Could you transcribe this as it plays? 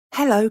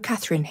Hello,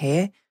 Catherine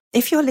here.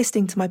 If you're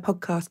listening to my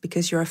podcast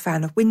because you're a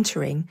fan of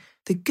wintering,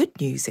 the good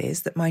news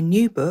is that my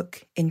new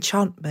book,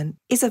 Enchantment,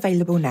 is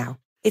available now.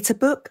 It's a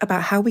book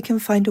about how we can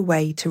find a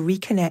way to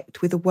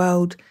reconnect with a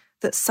world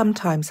that's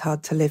sometimes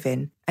hard to live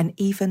in, and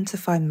even to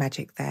find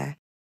magic there.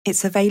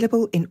 It's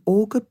available in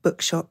all good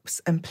bookshops,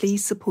 and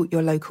please support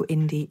your local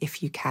indie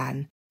if you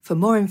can. For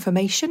more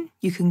information,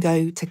 you can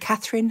go to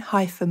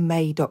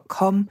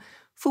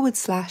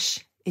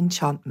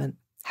catherine-may.com/enchantment.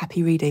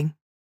 Happy reading.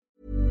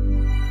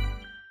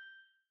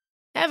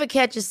 Ever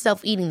catch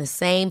yourself eating the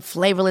same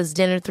flavorless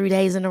dinner 3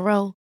 days in a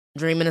row?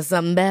 Dreaming of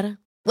something better?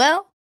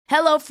 Well,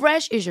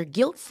 HelloFresh is your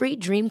guilt-free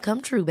dream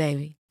come true,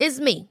 baby. It's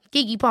me,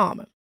 Keke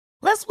Palmer.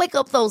 Let's wake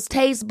up those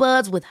taste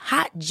buds with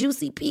hot,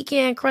 juicy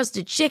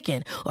pecan-crusted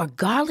chicken or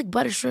garlic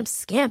butter shrimp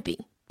scampi.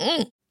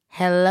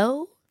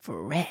 Hello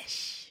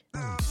Fresh.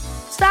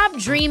 Stop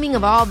dreaming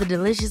of all the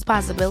delicious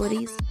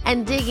possibilities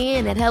and dig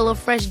in at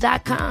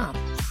HelloFresh.com.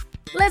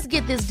 Let's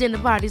get this dinner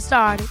party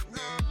started.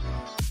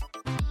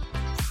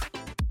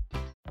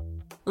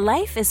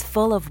 Life is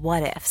full of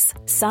what-ifs.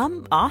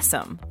 Some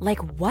awesome, like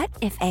what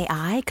if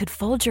AI could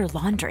fold your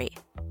laundry?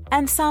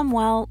 And some,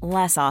 well,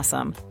 less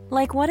awesome,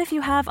 like what if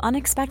you have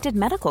unexpected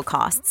medical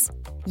costs?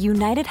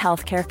 United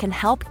Healthcare can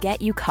help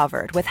get you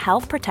covered with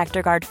Health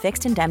Protector Guard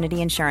fixed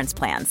indemnity insurance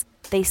plans.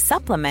 They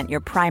supplement your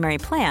primary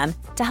plan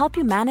to help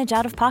you manage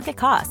out-of-pocket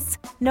costs.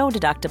 No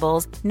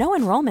deductibles, no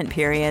enrollment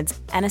periods,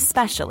 and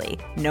especially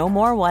no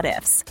more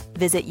what-ifs.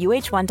 Visit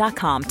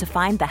uh1.com to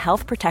find the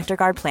Health Protector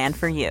Guard plan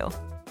for you.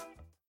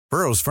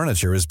 Burrow's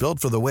furniture is built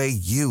for the way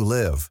you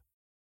live.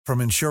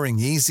 From ensuring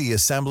easy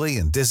assembly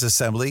and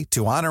disassembly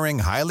to honoring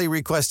highly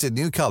requested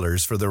new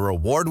colors for their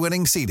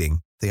award-winning seating,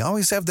 they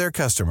always have their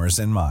customers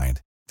in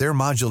mind. Their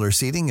modular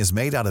seating is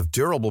made out of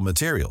durable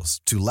materials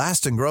to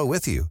last and grow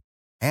with you.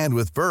 And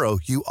with Burrow,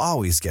 you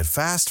always get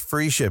fast,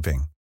 free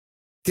shipping.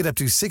 Get up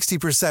to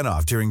 60%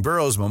 off during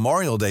Burrow's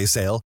Memorial Day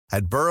sale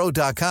at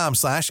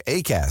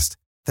burrow.com/ACAST.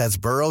 That's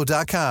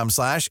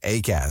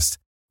burrow.com/ACAST.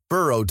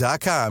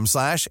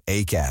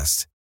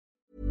 burrow.com/ACAST.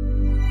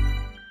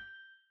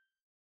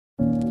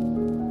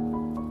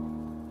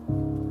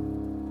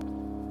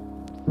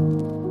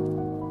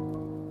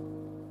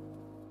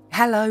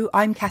 Hello,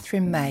 I'm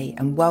Catherine May,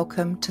 and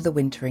welcome to the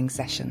Wintering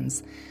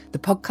Sessions, the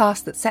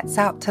podcast that sets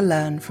out to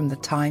learn from the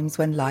times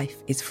when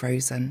life is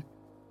frozen.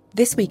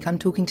 This week I'm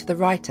talking to the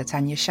writer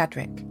Tanya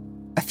Shadrick.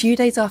 A few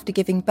days after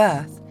giving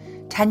birth,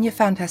 Tanya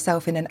found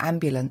herself in an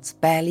ambulance,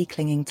 barely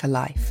clinging to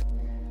life.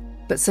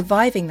 But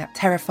surviving that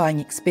terrifying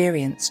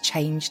experience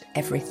changed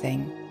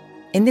everything.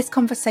 In this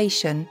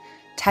conversation,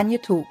 Tanya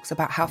talks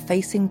about how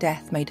facing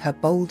death made her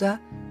bolder,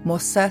 more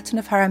certain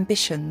of her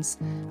ambitions,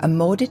 and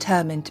more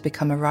determined to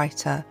become a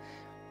writer.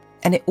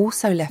 And it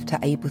also left her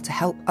able to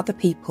help other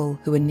people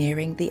who were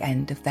nearing the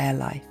end of their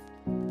life.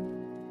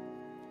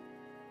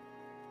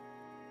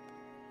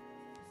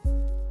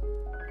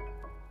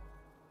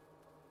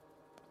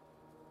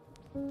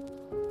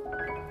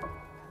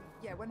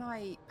 Yeah, when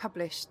I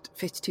published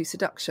 52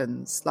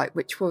 Seductions,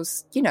 which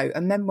was,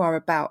 a memoir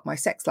about my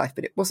sex life,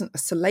 but it wasn't a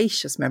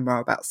salacious memoir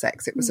about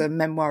sex. It was a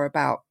memoir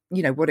about,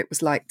 what it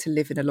was like to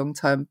live in a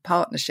long-term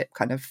partnership,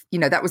 kind of,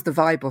 that was the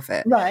vibe of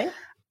it. Right.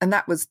 And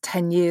that was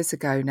 10 years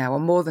ago now, or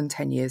more than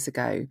 10 years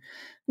ago.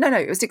 No,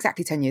 it was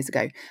exactly 10 years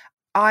ago.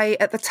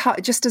 At the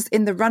time, just as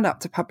in the run-up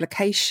to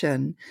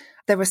publication,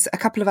 there was a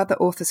couple of other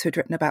authors who had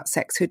written about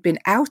sex who had been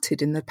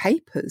outed in the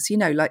papers,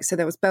 so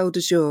there was Belle de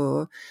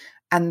Jour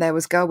and there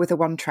was Girl with a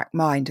One-Track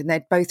Mind, and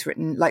they'd both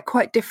written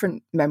quite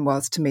different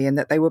memoirs to me, and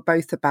that they were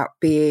both about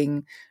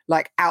being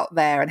out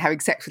there and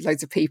having sex with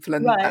loads of people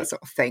and that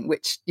sort of thing,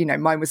 which,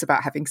 mine was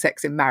about having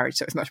sex in marriage,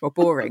 so it was much more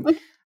boring.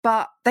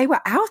 But they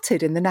were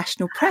outed in the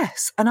national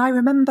press. And I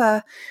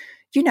remember,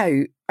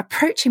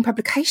 approaching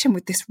publication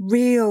with this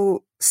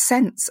real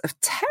sense of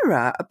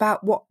terror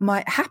about what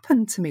might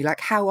happen to me,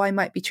 how I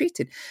might be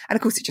treated. And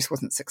of course, it just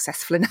wasn't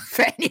successful enough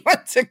for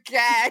anyone to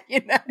care,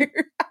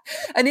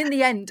 And in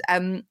the end,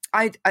 I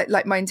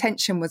my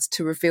intention was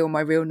to reveal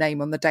my real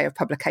name on the day of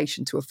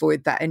publication to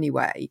avoid that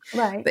anyway.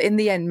 Right. But in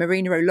the end,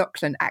 Marina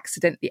O'Loughlin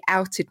accidentally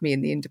outed me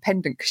in the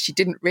Independent because she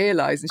didn't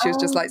realise. And she was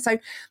just so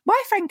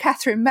my friend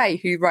Catherine May,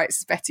 who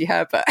writes as Betty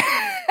Herbert.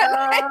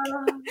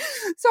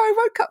 So I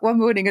woke up one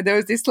morning and there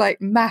was this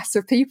mass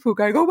of people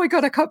going, "Oh my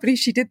God, I can't believe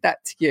she did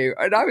that to you."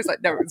 And I was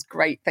like, "No, it was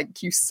great.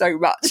 Thank you so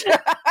much."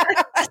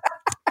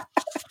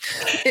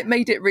 It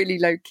made it really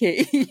low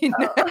key,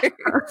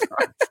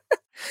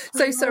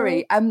 So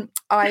sorry,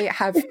 I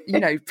have,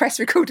 press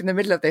record in the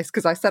middle of this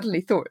because I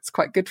suddenly thought it's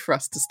quite good for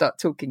us to start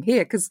talking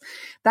here, because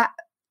that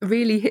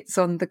really hits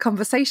on the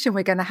conversation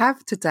we're going to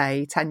have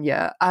today,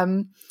 Tanya.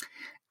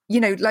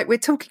 We're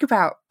talking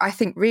about, I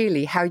think,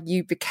 really how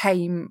you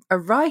became a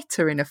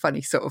writer in a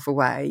funny sort of a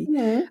way,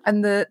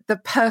 and the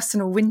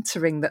personal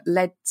wintering that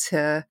led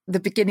to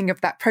the beginning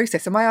of that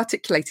process. Am I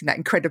articulating that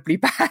incredibly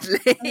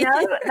badly?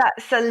 No,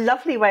 that's a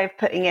lovely way of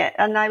putting it.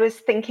 And I was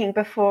thinking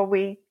before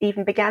we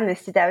even began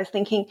this today, I was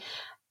thinking,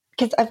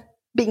 because I've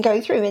been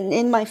going through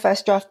in my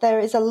first draft,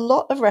 there is a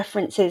lot of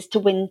references to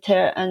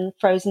winter and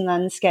frozen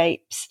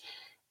landscapes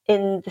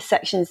in the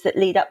sections that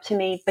lead up to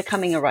me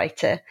becoming a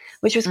writer,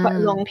 which was quite a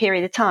long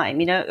period of time.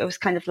 You know, it was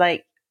kind of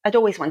like I'd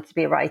always wanted to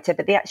be a writer,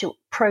 but the actual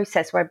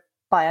process whereby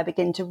I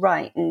begin to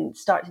write and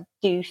start to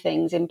do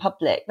things in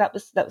public, that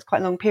was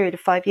quite a long period of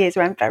 5 years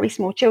around very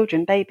small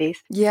children,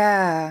 babies.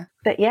 Yeah.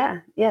 But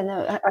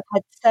I've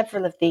had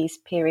several of these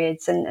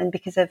periods, and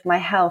because of my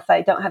health,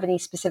 I don't have any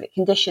specific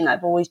condition.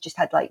 I've always just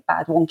had like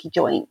bad wonky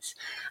joints,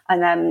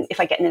 and if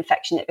I get an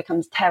infection, it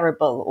becomes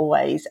terrible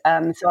always.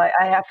 So I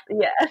have,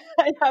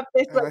 I have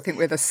this. I think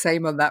we're the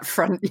same on that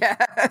front. Yeah,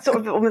 sort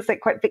of almost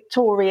like quite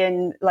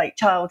Victorian, like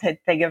childhood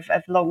thing of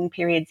long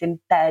periods in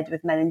bed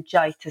with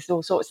meningitis,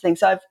 all sorts of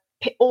things. So I've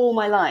all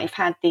my life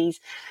had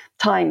these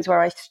times where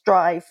I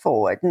strive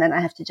forward and then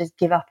I have to just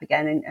give up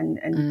again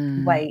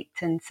and wait.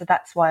 And so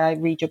that's why I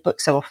read your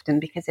book so often,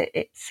 because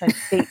it so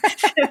speaks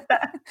to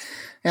that.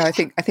 Yeah, I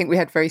think we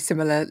had very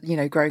similar,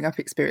 growing up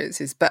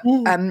experiences. But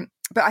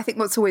I think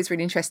what's always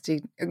really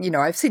interesting,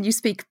 I've seen you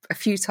speak a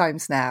few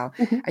times now,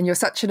 and you're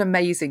such an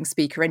amazing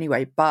speaker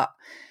anyway. But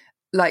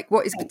like,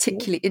 what is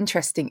particularly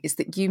interesting is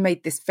that you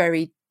made this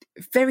very,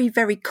 very,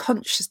 very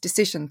conscious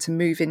decision to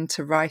move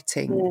into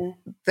writing.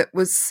 That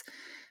was,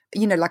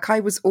 like I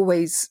was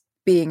always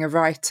being a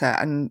writer,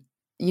 and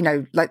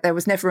like there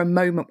was never a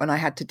moment when I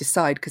had to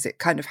decide, because it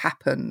kind of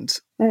happened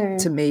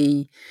to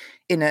me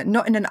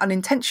not in an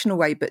unintentional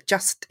way, but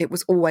just it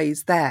was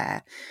always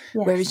there.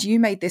 Yes. Whereas you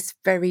made this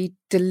very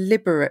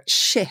deliberate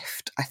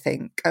shift, I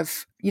think,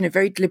 of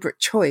very deliberate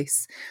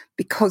choice,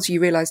 because you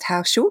realised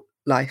how short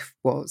life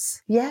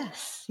was.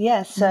 Yes.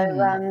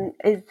 So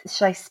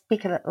shall I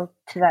speak a little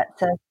to that?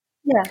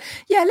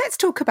 Yeah, let's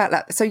talk about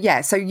that. So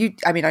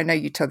I know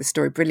you tell the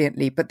story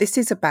brilliantly, but this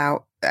is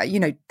about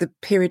the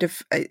period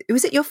of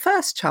was it your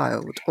first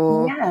child?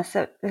 Or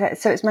so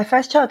it's my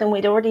first child, and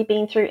we'd already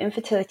been through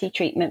infertility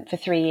treatment for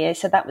 3 years,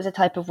 so that was a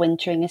type of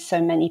wintering, as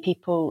so many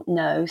people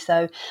know.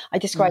 So I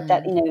described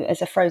that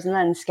as a frozen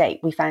landscape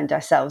we found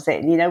ourselves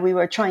in. We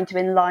were trying to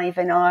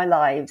enliven our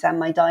lives and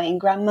my dying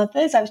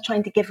grandmother's. I was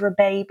trying to give her a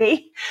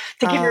baby,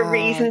 to give her a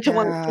reason to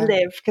want to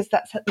live, because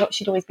that's what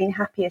she'd always been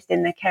happiest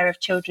in, the care of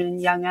children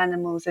and young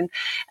animals. And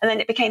then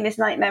it became this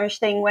nightmarish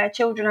thing where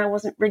children I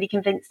wasn't really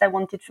convinced I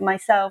wanted for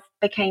myself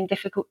became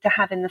difficult to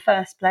have in the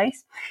first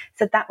place.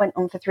 So that went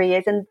on for 3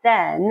 years. And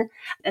then,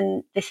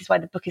 and this is why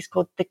the book is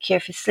called The Cure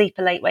for Sleep,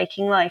 A Late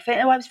Waking Life.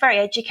 I was very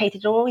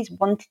educated, I always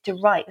wanted to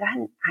write, but I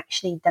hadn't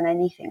actually done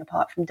anything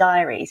apart from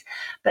diaries.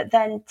 But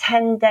then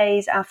 10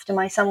 days after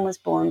my son was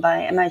born by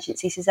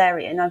emergency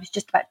cesarean, I was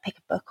just about to pick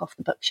a book off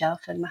the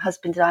bookshelf, and my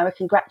husband and I were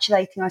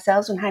congratulating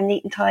ourselves on how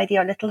neat and tidy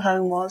our little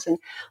home was. And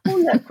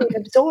look, we'd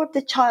absorbed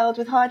the child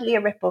with hardly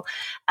a ripple.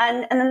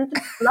 And then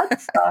the blood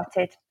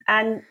started.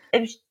 And it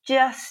was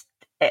just,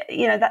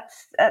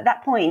 that's at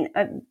that point,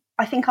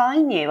 I think I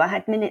knew I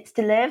had minutes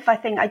to live. I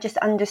think I just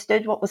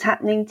understood what was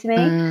happening to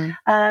me.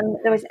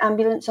 There was an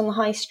ambulance on the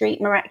high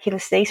street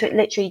miraculously. So it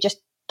literally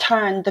just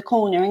turned the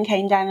corner and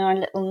came down our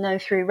little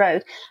no-through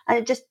road. And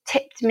it just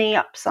tipped me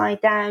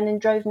upside down and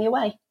drove me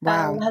away.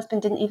 Wow. My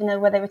husband didn't even know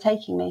where they were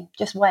taking me,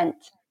 just went.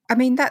 I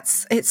mean,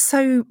 it's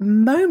so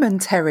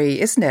momentary,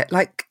 isn't it?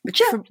 Like,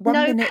 just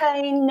no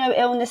pain, no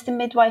illness. The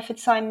midwife had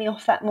signed me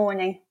off that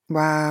morning.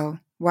 Wow.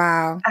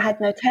 I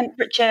had no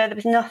temperature. There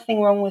was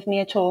nothing wrong with me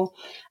at all.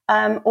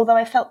 Although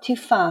I felt too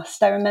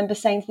fast. I remember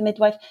saying to the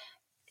midwife,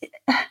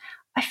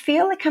 I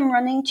feel like I'm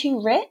running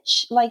too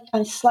rich, like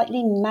I'm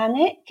slightly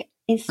manic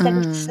instead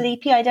of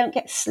sleepy. I don't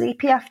get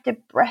sleepy after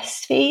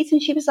breastfeed.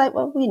 And she was like,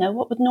 well,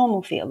 what would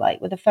normal feel like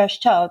with a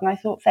first child? And I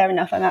thought, fair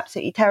enough, I'm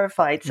absolutely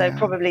terrified. So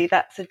probably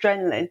that's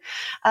adrenaline.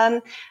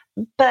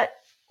 But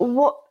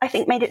what I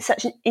think made it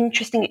such an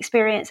interesting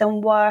experience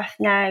and worth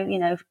now,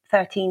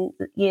 13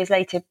 years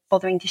later,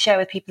 bothering to share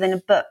with people in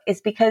a book,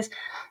 is because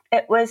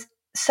it was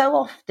so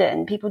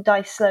often people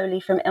die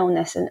slowly from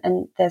illness,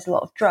 and there's a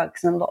lot of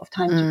drugs and a lot of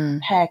time to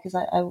prepare, because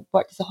I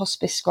worked as a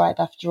hospice scribe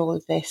after all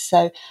of this.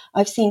 So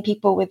I've seen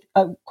people with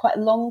quite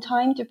a long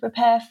time to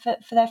prepare for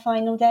their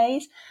final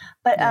days.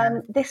 But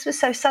this was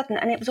so sudden,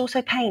 and it was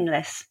also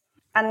painless.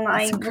 And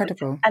that's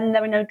incredible. And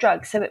there were no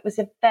drugs. So it was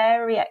a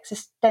very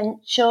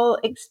existential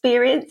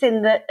experience,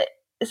 in that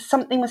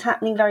something was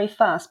happening very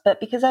fast.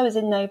 But because I was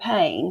in no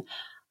pain,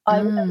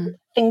 I would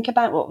think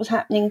about what was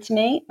happening to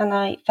me, and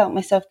I felt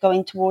myself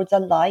going towards a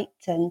light.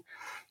 And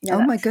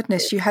oh my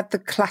goodness, you had the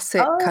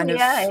classic kind of...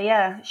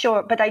 Yeah,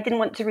 sure. But I didn't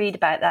want to read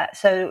about that.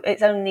 So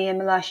it's only in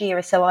the last year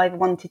or so I've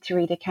wanted to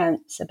read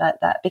accounts about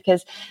that,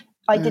 because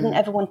I didn't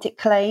ever want it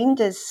claimed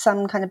as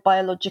some kind of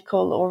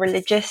biological or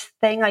religious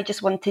thing. I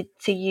just wanted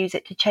to use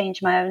it to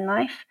change my own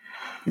life.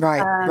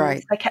 Right.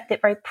 So I kept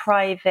it very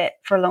private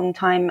for a long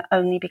time,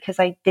 only because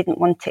I didn't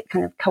want it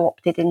kind of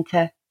co-opted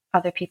into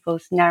other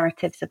people's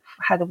narratives of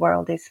how the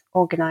world is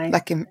organised.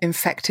 Like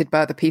infected by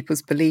other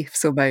people's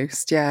beliefs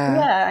almost, yeah.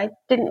 Yeah, I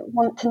didn't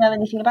want to know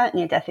anything about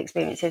near-death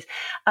experiences.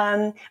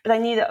 But I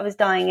knew that I was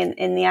dying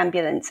in the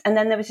ambulance. And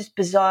then there was this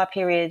bizarre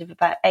period of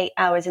about 8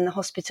 hours in the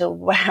hospital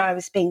where I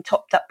was being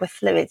topped up with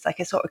fluids,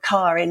 like a sort of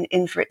car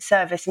in for its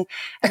service. And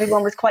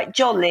everyone was quite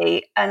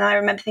jolly. And I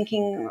remember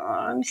thinking,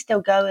 I'm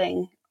still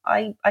going.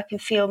 I can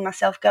feel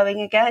myself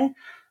going again.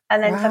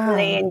 And then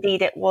suddenly, Wow.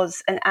 indeed, it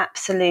was an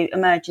absolute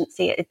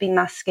emergency. It had been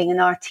masking an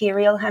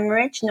arterial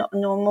hemorrhage, not a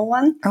normal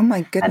one. Oh my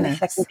If there can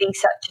goodness. be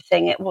such a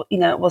thing, it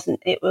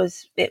wasn't. It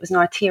was an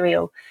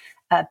arterial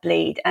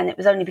bleed, and it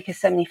was only because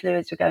so many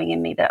fluids were going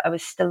in me that I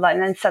was still lying.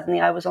 And then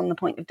suddenly, I was on the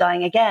point of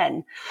dying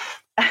again,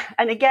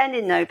 and again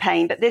in no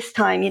pain. But this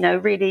time,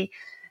 really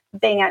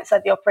being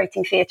outside the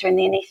operating theatre and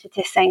the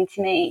anaesthetist saying to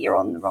me, "You're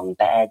on the wrong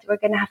bed. We're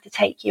going to have to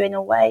take you in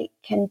awake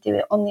and do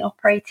it on the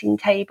operating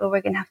table.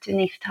 We're going to have to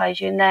anaesthetize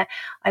you in there.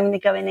 I'm going to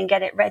go in and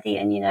get it ready,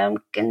 and I'm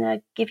going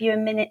to give you a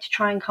minute to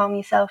try and calm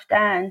yourself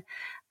down.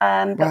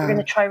 But we're going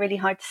to Wow. try really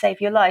hard to save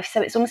your life."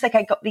 So it's almost like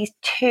I got these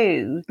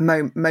two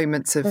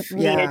Moments of,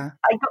 weird. yeah.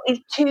 I got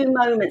these two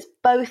moments,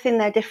 both in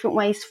their different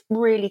ways,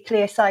 really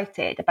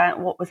clear-sighted about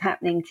what was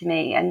happening to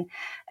me. And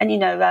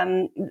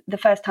the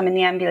first time in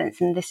the ambulance,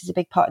 and this is a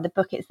big part of the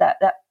book, it's that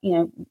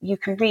you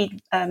can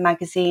read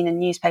magazine and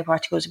newspaper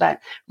articles about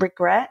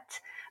regret,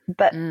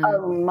 but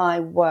oh my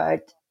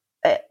word,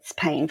 it's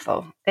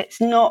painful. It's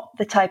not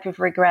the type of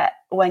regret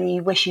when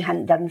you wish you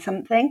hadn't done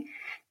something.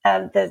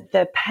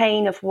 The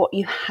pain of what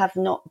you have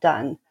not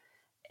done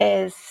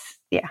is,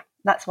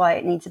 that's why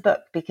it needs a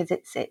book, because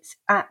it's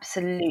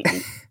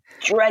absolutely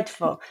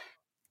dreadful.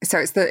 So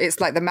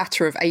it's like the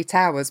matter of 8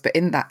 hours, but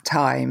in that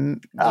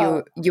time,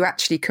 Oh, you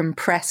actually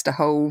compressed a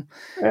whole,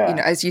 yeah.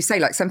 as you say,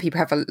 like some people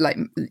have like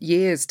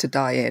years to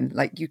die in.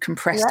 Like you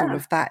compressed all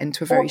of that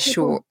into a Or very people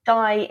short.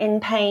 die in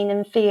pain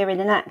and fear in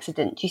an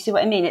accident. Do you see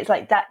what I mean? It's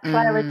like that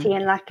clarity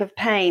and lack of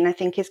pain, I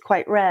think, is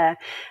quite rare.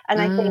 And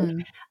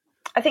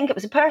I think it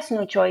was a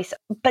personal choice.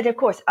 But of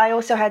course, I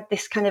also had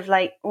this kind of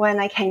like, when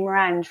I came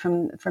around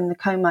from the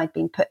coma I'd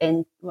been put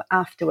in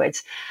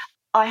afterwards,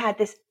 I had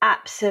this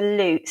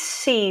absolute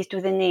seized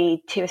with a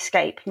need to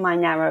escape my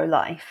narrow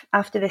life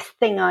after this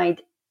thing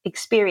I'd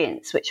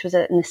experienced, which was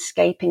an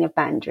escaping of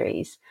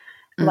boundaries,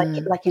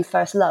 like in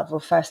first love or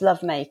first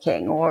love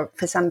making, or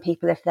for some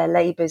people, if their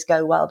labours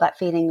go well, that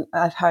feeling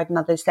I've heard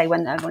mothers say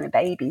when a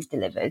baby's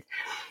delivered.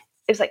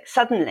 It was like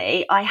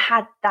suddenly I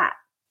had that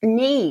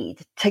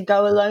need to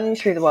go alone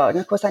through the world. And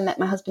of course, I met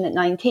my husband at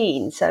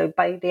 19. So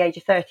by the age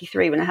of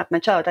 33, when I had my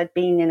child, I'd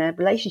been in a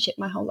relationship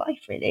my whole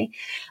life, really.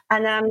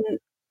 And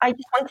I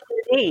just wanted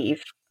to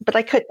leave, but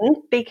I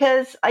couldn't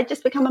because I'd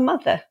just become a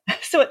mother.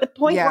 So at the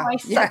point where I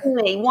Yeah.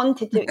 suddenly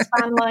wanted to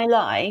expand my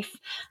life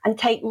and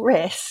take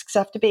risks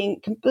after being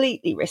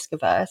completely risk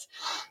averse,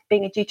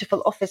 being a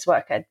dutiful office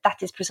worker,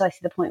 that is precisely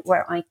the point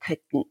where I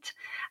couldn't.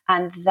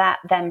 And that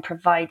then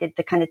provided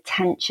the kind of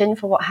tension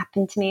for what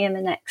happened to me in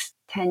the next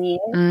 10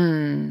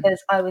 years,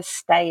 because I was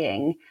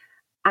staying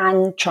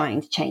and trying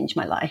to change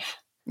my life.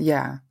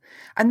 Yeah.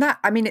 And that,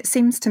 I mean, it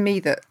seems to me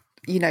that,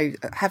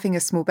 having a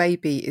small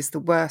baby is the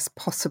worst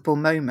possible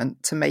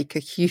moment to make a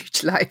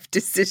huge life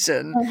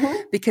decision,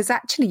 because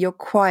actually you're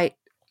quite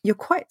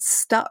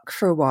stuck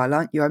for a while,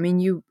 aren't you? I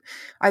mean,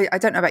 I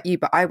don't know about you,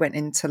 but I went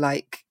into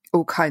like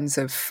all kinds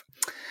of,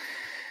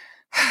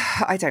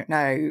 I don't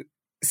know,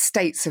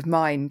 states of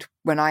mind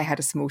when I had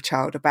a small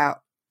child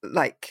about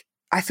like,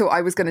 I thought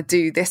I was going to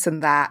do this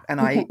and that,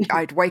 and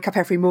I'd wake up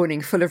every morning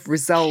full of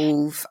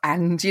resolve,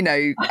 and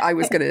I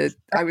was going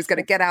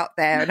to get out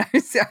there, and I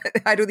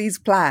had all these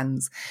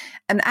plans.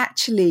 And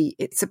actually,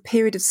 it's a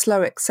period of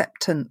slow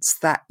acceptance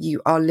that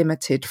you are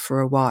limited for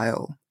a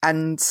while,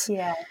 and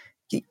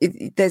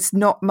there's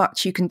not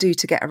much you can do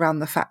to get around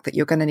the fact that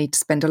you're going to need to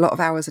spend a lot of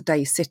hours a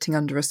day sitting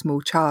under a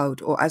small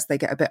child, or as they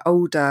get a bit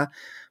older,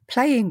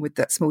 playing with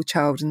that small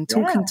child and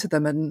talking to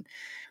them, and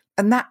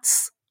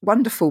that's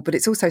wonderful, but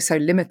it's also so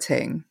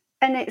limiting.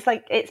 And it's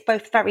like, it's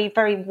both very,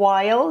 very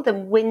wild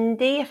and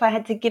windy. If I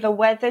had to give a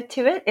weather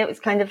to it, it was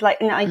kind of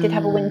like, I did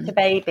have a winter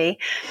baby.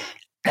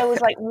 It was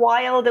like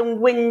wild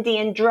and windy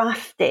and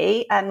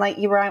drafty, and like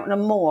you were out on a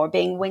moor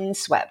being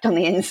windswept on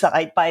the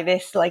inside by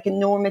this like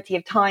enormity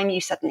of time you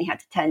suddenly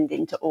had to tend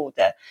into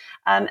order.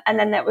 And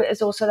then there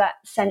was also that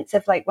sense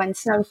of like when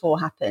snowfall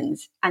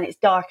happens and it's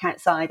dark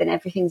outside and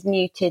everything's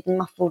muted and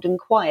muffled and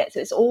quiet.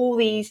 So it's all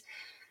these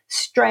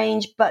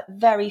strange but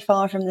very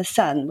far from the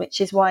sun, which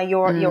is why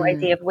your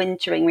idea of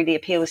wintering really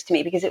appeals to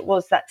me, because it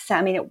was that,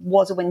 I mean, it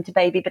was a winter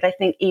baby, but I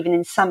think even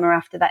in summer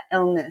after that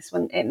illness,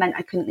 when it meant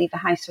I couldn't leave the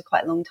house for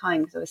quite a long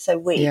time because I was so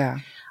weak. Yeah.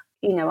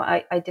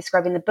 I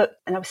describe in the book,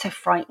 and I was so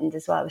frightened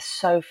as well. I was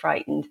so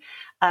frightened,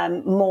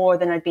 more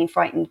than I'd been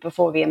frightened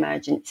before the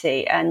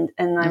emergency. And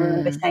I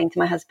remember saying to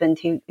my husband,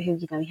 who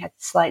he had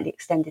slightly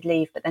extended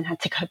leave, but then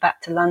had to go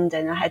back to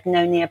London. I had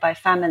no nearby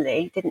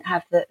family, didn't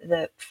have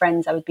the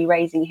friends I would be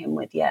raising him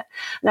with yet.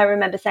 And I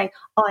remember saying,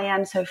 I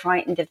am so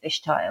frightened of this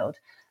child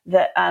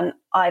that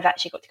I've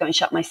actually got to go and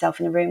shut myself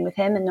in a room with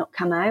him and not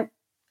come out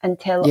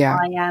until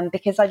I am,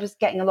 because I was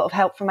getting a lot of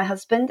help from my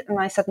husband. And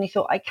I suddenly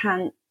thought, I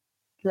can't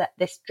let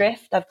this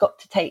drift. I've got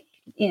to take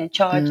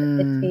charge of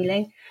this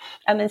feeling.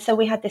 And so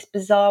we had this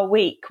bizarre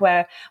week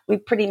where we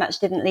pretty much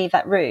didn't leave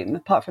that room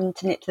apart from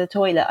to nip to the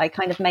toilet. I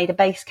kind of made a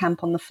base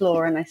camp on the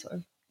floor and I sort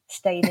of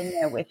stayed in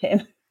there with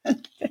him.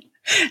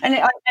 And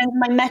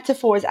my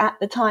metaphors at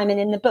the time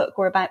and in the book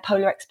were about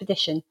polar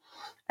expedition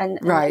and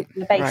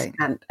the base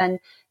camp, and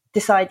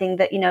deciding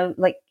that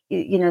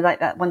like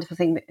that wonderful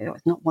thing,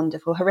 it's not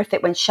wonderful,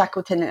 horrific, when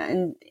Shackleton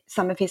and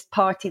some of his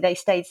party, they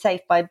stayed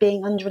safe by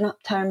being under an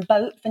upturned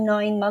boat for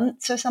 9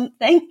 months or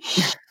something.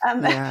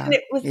 Yeah. And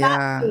it was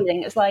that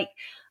feeling. It was like,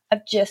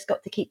 I've just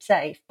got to keep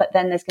safe. But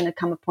then there's going to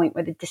come a point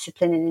where the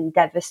discipline and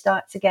endeavour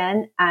starts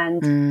again.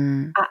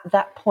 And at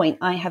that point,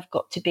 I have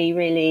got to be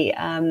really,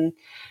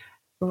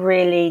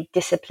 really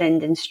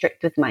disciplined and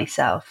strict with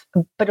myself,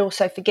 but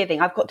also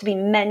forgiving. I've got to be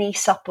many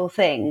supple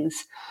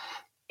things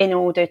in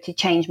order to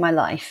change my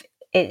life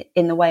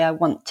in the way I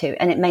want to.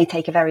 And it may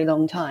take a very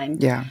long time.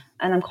 Yeah.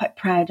 And I'm quite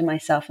proud of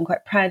myself. I'm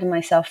quite proud of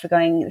myself for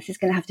going, this is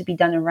going to have to be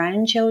done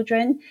around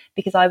children,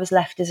 because I was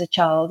left as a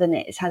child and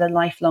it's had a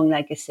lifelong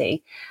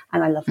legacy.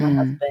 And I love my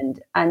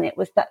husband. And it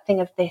was that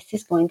thing of, this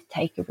is going to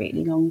take a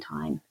really long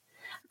time.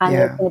 And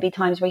there's going to be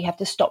times where you have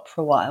to stop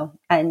for a while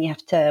and you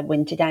have to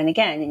winter down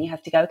again, and you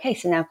have to go, okay,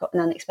 so now I've got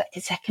an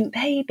unexpected second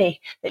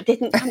baby that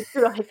didn't come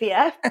through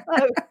IVF.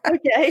 Oh,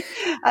 okay.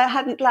 I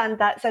hadn't planned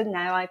that. So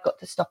now I've got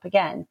to stop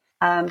again.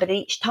 But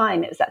each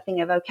time it was that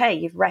thing of, okay,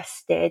 you've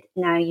rested,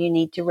 now you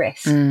need to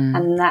risk.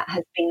 And that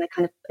has been the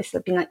kind of, it's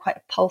been like quite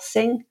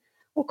pulsing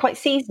or quite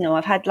seasonal.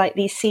 I've had like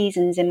these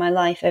seasons in my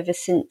life ever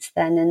since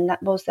then. And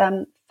that was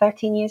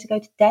 13 years ago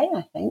today,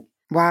 I think.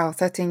 Wow,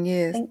 13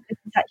 years. I think this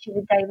is actually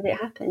the day that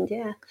it happened,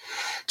 yeah.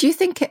 Do you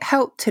think it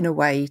helped in a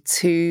way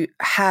to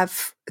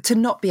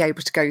not be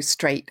able to go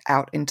straight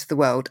out into the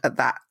world at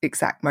that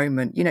exact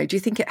moment? Do you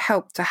think it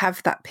helped to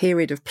have that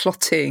period of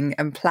plotting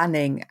and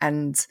planning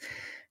and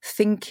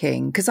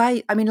thinking? Because I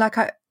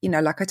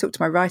talk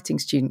to my writing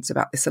students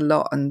about this a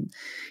lot, and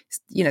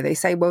they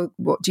say, well,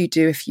 what do you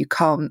do if you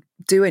can't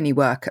do any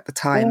work at the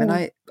time? And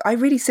I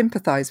really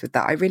sympathize with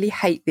that. I really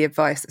hate the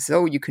advice that says,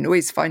 oh, you can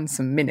always find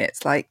some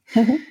minutes. Like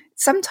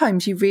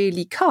sometimes you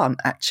really can't,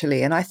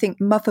 actually. And I think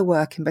mother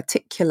work in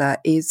particular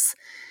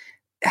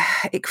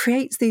it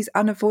creates these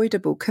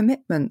unavoidable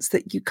commitments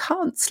that you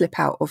can't slip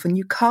out of and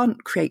you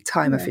can't create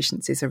time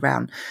efficiencies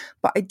around.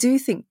 But I do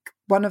think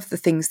one of the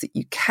things that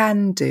you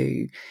can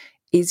do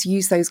is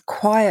use those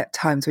quiet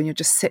times when you're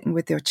just sitting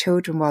with your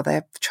children while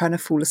they're trying to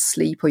fall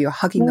asleep, or you're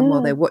hugging them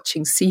while they're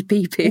watching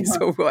CPPs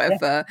or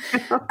whatever.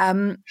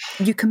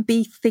 You can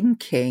be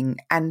thinking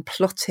and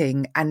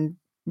plotting and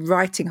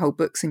writing whole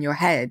books in your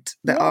head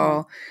that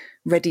are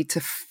ready to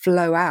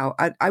flow out.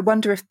 I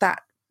wonder if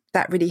that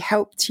really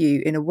helped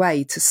you in a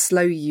way to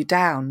slow you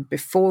down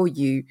before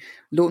you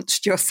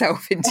launched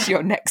yourself into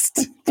your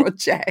next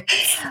project.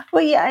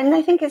 Well, yeah, and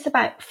I think it's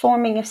about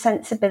forming a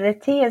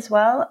sensibility as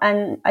well.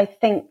 And I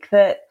think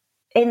that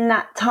in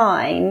that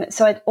time,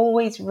 so I'd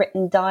always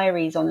written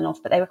diaries on and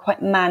off, but they were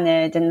quite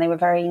mannered and they were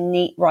very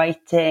neat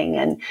writing,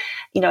 and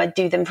I'd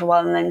do them for a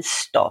while and then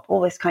stop, all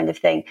this kind of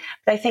thing.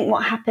 But I think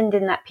what happened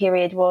in that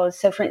period was,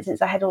 so for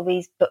instance, I had all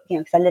these books,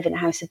 because I live in a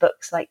house of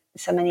books like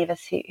so many of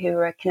us who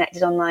are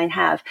connected online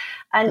have,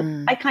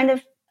 and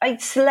I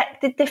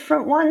selected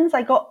different ones.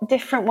 I got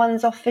different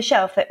ones off the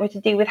shelf that were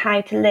to do with how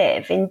to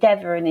live,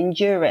 endeavour and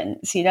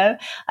endurance. I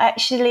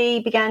actually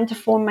began to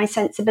form my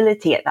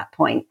sensibility at that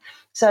point.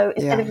 So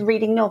instead of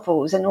reading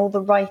novels and all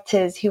the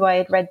writers who I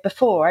had read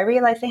before, I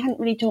realised they hadn't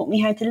really taught me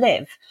how to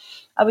live.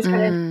 I was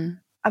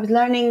I was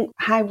learning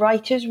how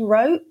writers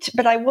wrote,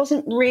 but I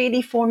wasn't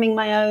really forming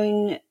my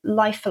own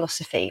life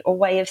philosophy or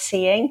way of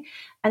seeing.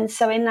 And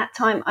so in that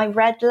time, I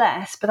read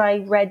less, but I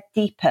read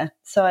deeper.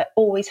 So I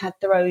always had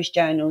Thoreau's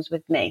journals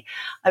with me.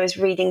 I was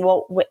reading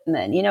Walt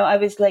Whitman. I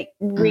was like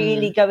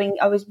really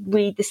I was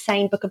read the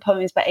same book of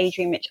poems by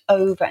Adrian Rich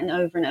over and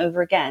over and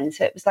over again.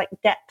 So it was like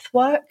depth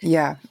work.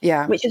 Yeah.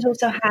 Which is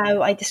also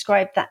how I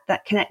described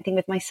that connecting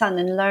with my son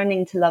and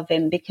learning to love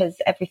him,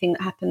 because everything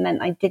that happened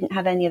meant I didn't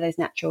have any of those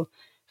natural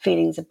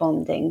feelings of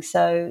bonding.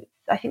 So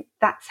I think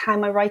that's how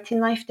my writing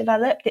life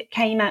developed. It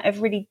came out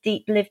of really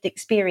deep lived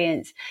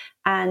experience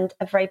and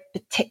a very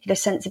particular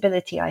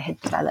sensibility I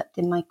had developed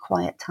in my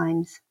quiet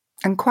times.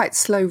 And quite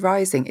slow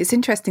rising. It's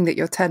interesting that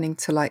you're turning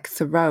to like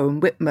Thoreau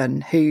and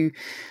Whitman, who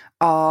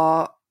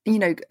are,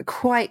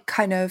 quite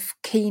kind of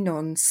keen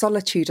on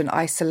solitude and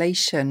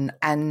isolation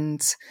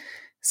and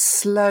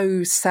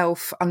slow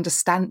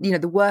self-understand,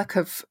 the work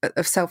of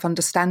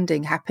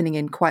self-understanding happening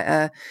in quite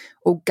a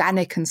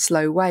organic and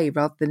slow way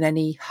rather than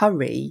any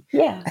hurry.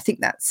 Yeah. I think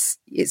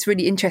it's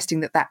really interesting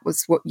that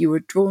was what you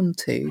were drawn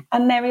to.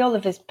 And Mary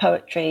Oliver's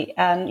poetry,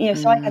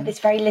 so I had this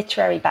very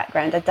literary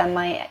background. I'd done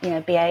my,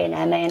 BA and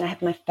MA, and I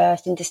had my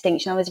first in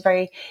distinction. I was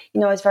very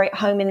at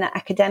home in that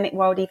academic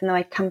world, even though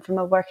I'd come from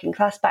a working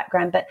class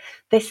background. But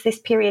this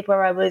period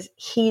where I was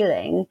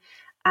healing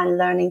and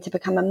learning to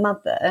become a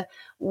mother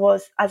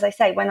was, as I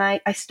say, when I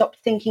stopped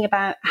thinking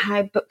about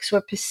how books were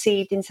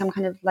perceived in some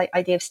kind of like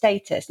idea of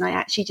status. And I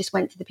actually just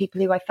went to the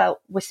people who I felt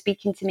were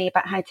speaking to me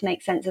about how to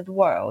make sense of the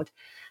world,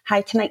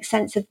 how to make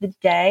sense of the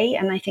day.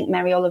 And I think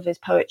Mary Oliver's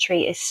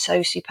poetry is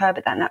so superb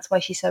at that. And that's why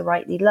she's so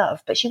rightly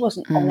loved. But she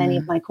wasn't on any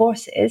of my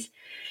courses.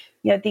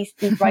 These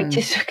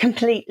writers were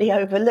completely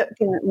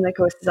overlooked in the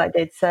courses I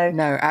did. So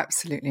no,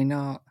 absolutely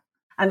not.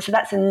 So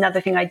that's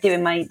another thing I do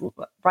in my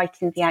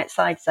writing the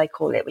outside, as I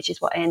call it, which is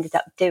what I ended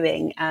up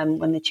doing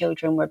when the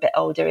children were a bit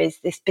older, is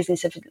this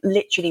business of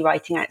literally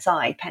writing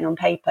outside, pen on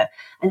paper,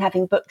 and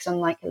having books on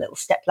like a little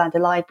stepladder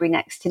library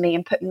next to me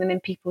and putting them in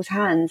people's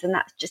hands. And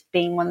that's just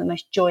been one of the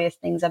most joyous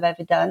things I've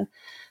ever done,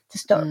 to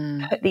start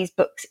put these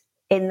books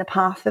in the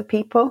path of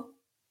people.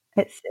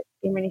 It's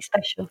been really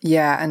special.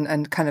 Yeah,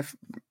 and kind of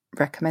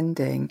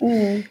recommending.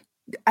 I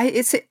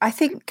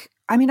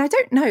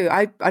don't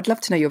know. I'd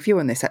love to know your view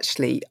on this,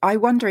 actually. I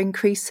wonder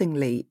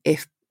increasingly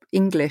if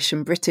English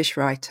and British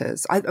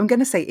writers, I'm going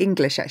to say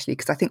English, actually,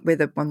 because I think we're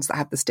the ones that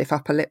have the stiff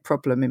upper lip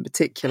problem in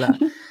particular.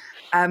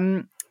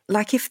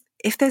 Like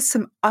if there's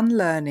some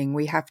unlearning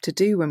we have to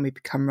do when we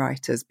become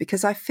writers,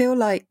 because I feel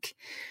like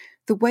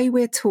the way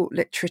we're taught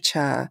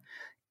literature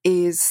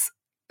is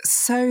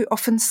so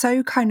often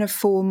so kind of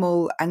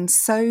formal and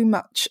so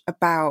much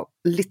about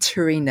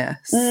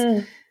literariness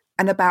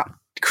and about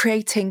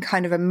creating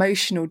kind of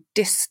emotional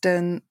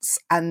distance.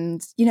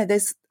 And, you know,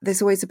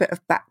 there's always a bit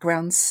of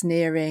background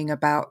sneering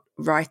about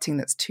writing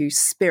that's too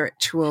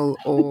spiritual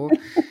or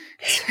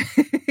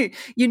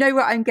you know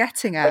what I'm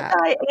getting at.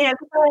 I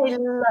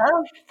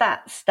love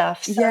that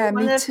stuff. So Yeah,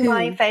 me one of too.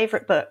 my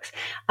favourite books,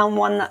 and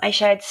one that I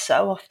shared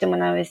so often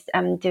when I was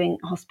doing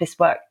hospice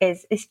work,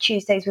 is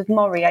Tuesdays with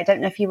Morrie. I don't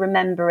know if you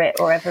remember it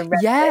or ever read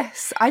it.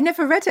 Yes, I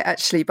never read it,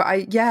 actually, but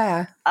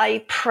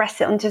I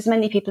press it onto as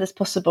many people as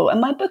possible.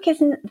 And my book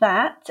isn't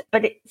that,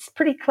 but it's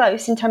pretty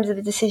close in terms of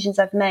the decisions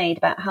I've made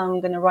about how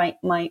I'm going to write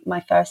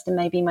my first and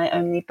maybe my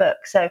only book.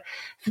 So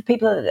for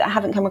people that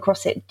haven't come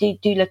across it, do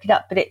look it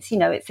up. But it's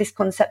this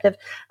concept of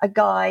a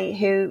guy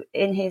who,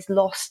 in his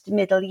lost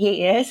middle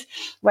years,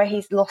 where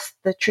he's lost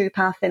the true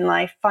path in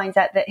life, finds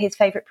out that his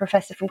favourite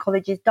professor from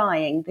college is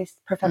dying. This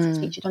professor's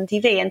featured on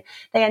TV, and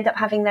they end up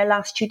having their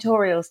last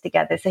tutorials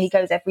together. So he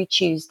goes every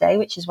Tuesday,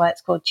 which is why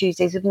it's called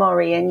Tuesdays with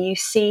Morrie, and you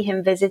see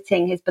him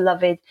visiting his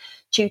beloved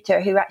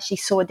tutor who actually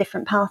saw a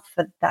different path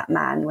for that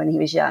man when he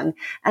was young.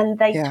 And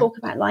they talk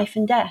about life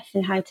and death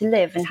and how to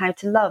live and how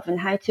to love and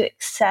how to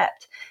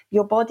accept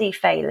your body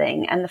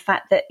failing, and the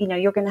fact that,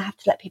 you're going to have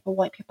to let people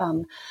wipe your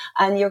bum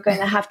and you're going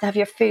to have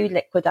your food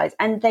liquidized.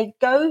 And they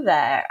go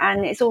there,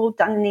 and it's all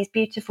done in these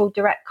beautiful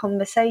direct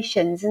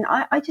conversations. And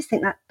I just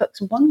think that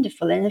book's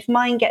wonderful. And if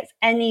mine gets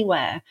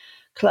anywhere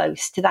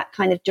close to that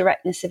kind of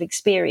directness of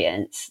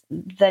experience,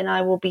 then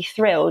I will be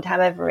thrilled,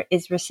 however it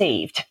is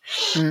received.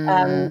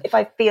 If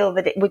I feel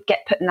that it would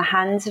get put in the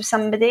hands of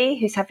somebody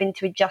who's having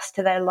to adjust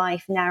to their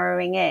life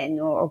narrowing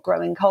in or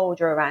growing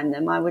colder around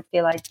them, I would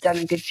feel I'd done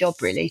a good job,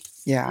 really.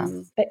 Yeah.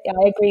 But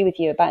I agree with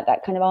you about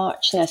that kind of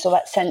archness, or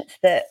that sense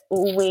that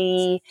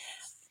we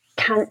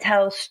can't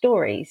tell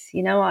stories.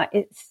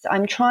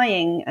 I'm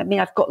trying. I mean,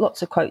 I've got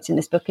lots of quotes in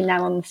this book, and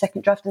now on the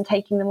second draft I'm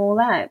taking them all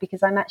out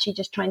because I'm actually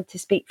just trying to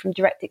speak from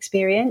direct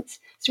experience.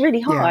 It's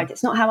really hard.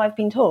 It's not how I've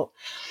been taught.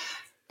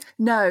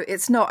 No,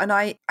 it's not. And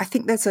I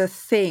think there's a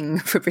thing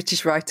for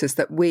British writers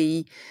that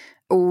we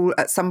all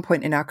at some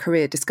point in our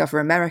career discover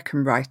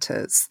American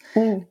writers.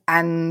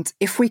 And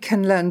if we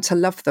can learn to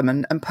love them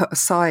and put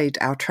aside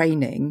our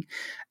training,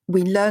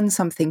 we learn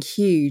something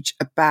huge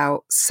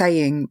about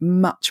saying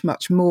much,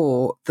 much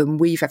more than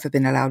we've ever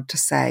been allowed to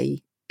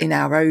say in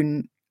our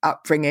own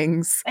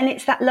upbringings. And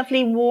it's that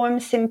lovely warm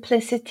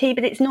simplicity,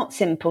 but it's not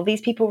simple.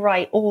 These people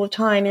write all the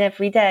time and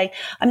every day.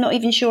 I'm not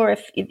even sure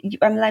if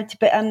I'm allowed to,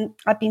 but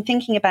I've been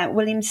thinking about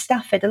William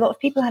Stafford. A lot of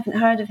people haven't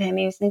heard of him.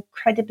 He was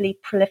incredibly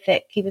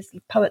prolific. He was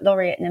poet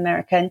laureate in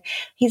America, and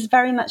he's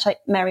very much like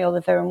Mary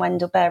Oliver and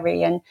Wendell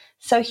Berry, and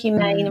so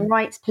humane, and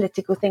writes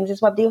political things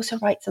as well. But he also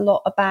writes a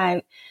lot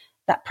about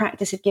that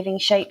practice of giving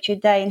shape to your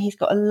day. And he's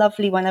got a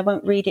lovely one. I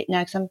won't read it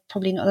now because I'm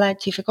probably not allowed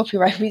to for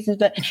copyright reasons,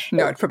 but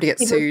no, I'd probably get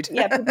sued.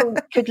 People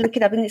could look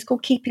it up, and it's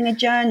called Keeping a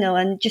Journal.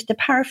 And just to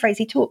paraphrase,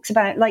 he talks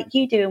about, like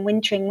you do in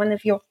Wintering, one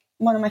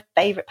of my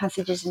favourite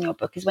passages in your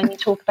book is when you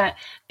talk about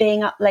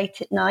being up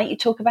late at night. You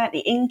talk about the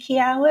inky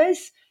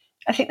hours.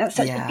 I think that's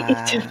such a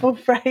beautiful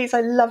phrase.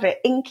 I love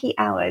it. Inky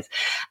hours.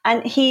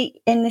 And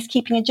he, in this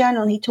Keeping a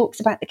Journal, he talks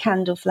about the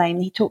candle flame,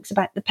 and he talks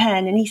about the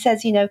pen, and he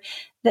says,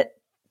 that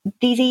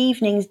these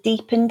evenings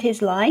deepened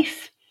his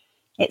life.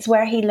 It's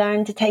where he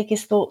learned to take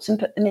his thoughts and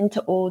put them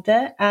into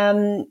order.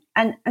 And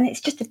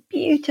it's just a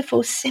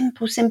beautiful,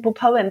 simple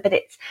poem, but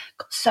it's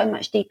got so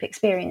much deep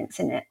experience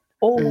in it.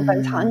 All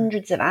those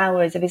hundreds of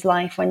hours of his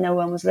life when no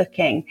one was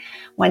looking,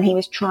 when he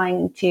was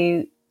trying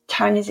to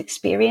turn his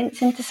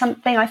experience into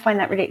something. I find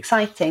that really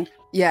exciting.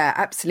 Yeah,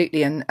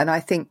 absolutely. And I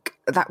think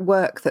that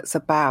work that's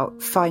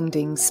about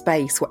finding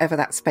space, whatever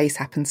that space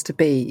happens to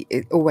be,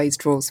 it always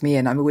draws me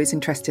in. I'm always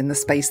interested in the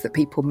space that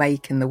people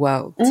make in the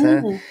world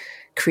to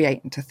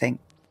create and to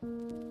think.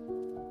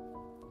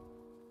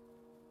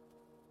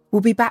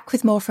 We'll be back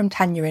with more from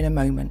Tanya in a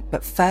moment,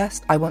 but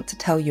first I want to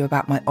tell you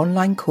about my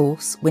online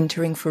course,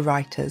 Wintering for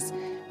Writers,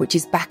 which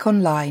is back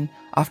online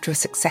after a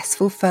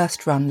successful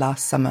first run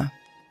last summer.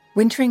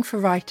 Wintering for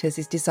Writers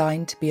is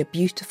designed to be a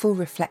beautiful,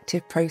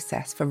 reflective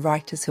process for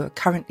writers who are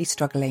currently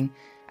struggling,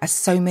 as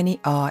so many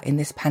are in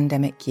this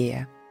pandemic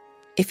year.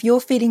 If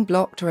you're feeling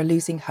blocked or are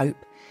losing hope,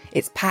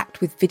 It's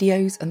packed with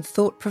videos and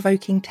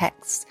thought-provoking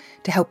texts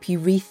to help you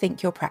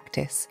rethink your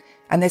practice,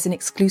 and there's an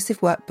exclusive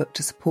workbook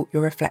to support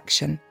your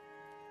reflection.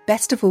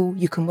 Best of all,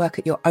 you can work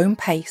at your own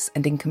pace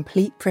and in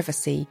complete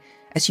privacy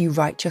as you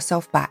write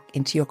yourself back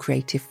into your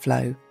creative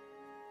flow.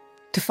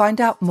 To find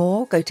out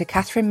more, go to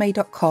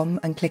catherinemay.com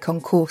and click on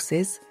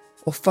courses,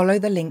 or follow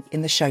the link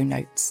in the show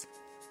notes.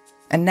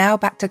 And now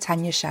back to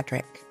Tanya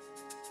Shadrick.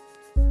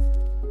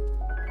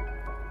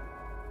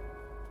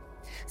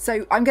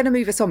 So I'm going to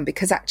move us on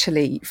because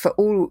actually for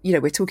all,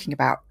 we're talking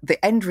about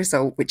the end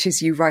result, which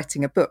is you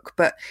writing a book,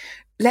 but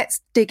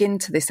let's dig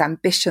into this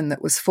ambition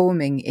that was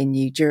forming in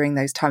you during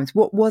those times.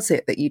 What was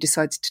it that you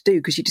decided to do?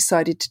 Because you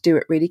decided to do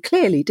it really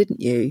clearly, didn't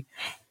you?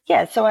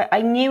 Yeah, so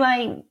I knew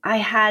I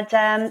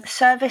had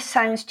service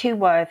sounds too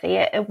worthy.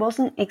 It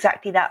wasn't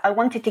exactly that. I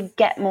wanted to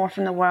get more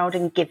from the world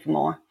and give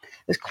more.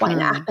 It was quite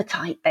an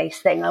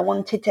appetite-based thing. I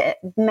wanted to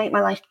make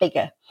my life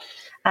bigger.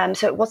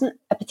 So it wasn't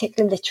a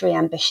particular literary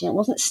ambition. It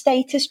wasn't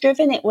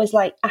status-driven. It was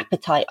like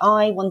appetite.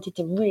 I wanted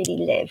to really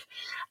live.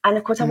 And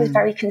of course, I was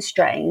very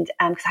constrained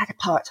because I had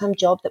a part-time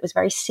job that was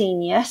very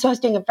senior. So I was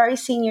doing a very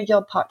senior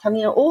job part-time,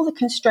 all the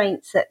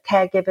constraints that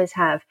caregivers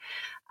have.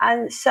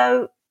 And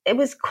so it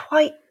was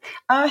quite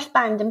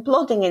earthbound and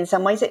plodding in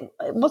some ways. It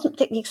wasn't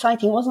particularly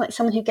exciting. It wasn't like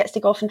someone who gets to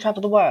go off and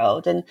travel the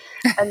world and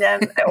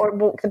or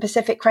walk the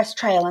Pacific Crest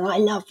Trail. And I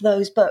love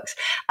those books.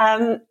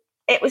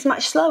 It was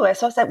much slower.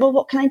 So I was like, well,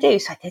 what can I do?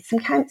 So I did some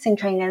counselling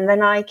training. And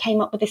then I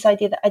came up with this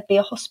idea that I'd be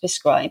a hospice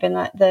scribe. And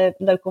at the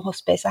local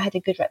hospice, I had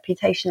a good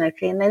reputation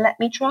locally, and they let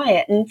me try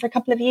it. And for a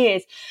couple of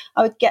years,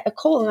 I would get a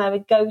call and I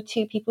would go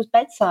to people's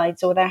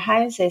bedsides or their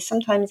houses,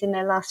 sometimes in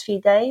their last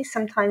few days,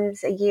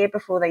 sometimes a year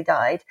before they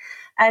died,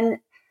 and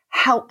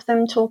help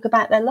them talk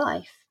about their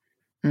life.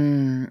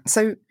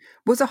 So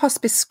was a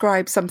hospice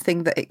scribe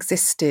something that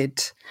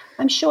existed?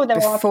 I'm sure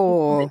there are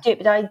people that do it,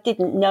 but I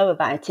didn't know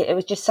about it. It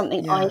was just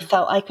something I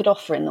felt I could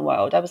offer in the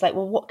world. I was like,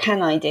 well, what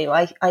can I do?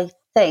 I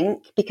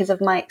think because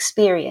of my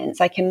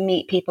experience, I can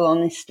meet people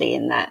honestly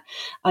in that.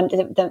 I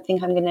don't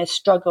think I'm going to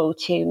struggle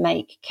to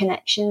make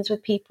connections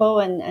with people.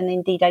 And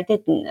indeed I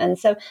didn't. And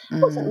so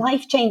it wasn't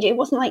life-changing. It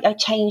wasn't like I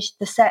changed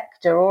the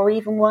sector or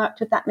even worked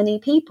with that many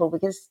people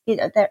because,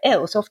 they're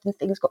ill. So often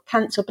things got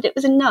cancelled, but it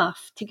was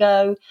enough to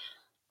go,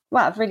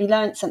 well, I've really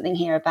learned something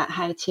here about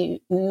how to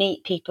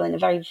meet people in a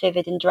very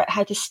vivid and direct,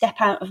 how to step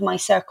out of my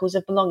circles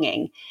of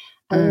belonging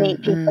and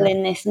meet people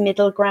in this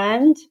middle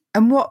ground.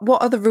 And what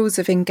are the rules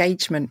of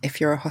engagement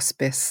if you're a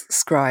hospice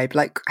scribe?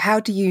 Like,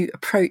 how do you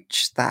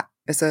approach that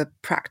as a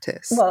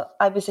practice? Well,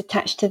 I was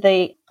attached to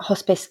the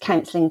hospice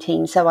counselling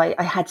team, so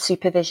I had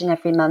supervision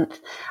every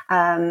month.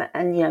 And,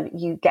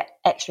 you get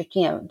extra,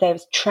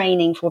 there's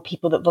training for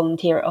people that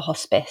volunteer at a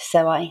hospice.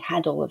 So I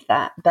had all of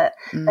that. But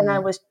then I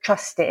was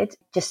trusted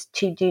just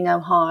to do no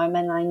harm,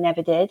 and I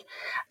never did.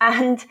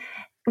 And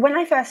when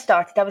I first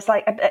started, I was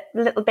like a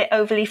little bit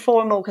overly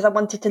formal because I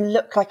wanted to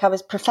look like I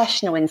was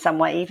professional in some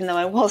way, even though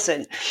I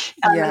wasn't.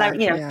 And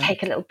I,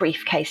 take a little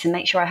briefcase and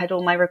make sure I had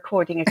all my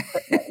recording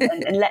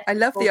equipment. And let I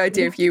love the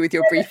idea of you with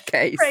your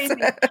briefcase.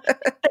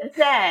 But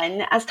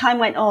then, as time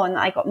went on,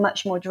 I got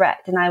much more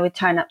direct, and I would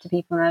turn up to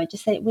people and I would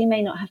just say, "We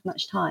may not have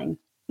much time.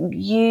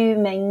 You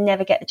may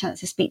never get the chance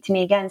to speak to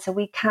me again, so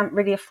we can't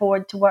really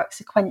afford to work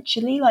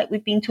sequentially like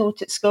we've been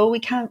taught at school.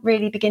 We can't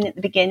really begin at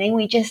the beginning.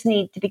 We just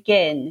need to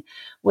begin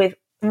with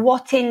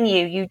what in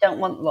you don't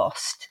want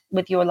lost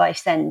with your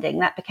life's ending."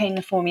 That became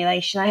the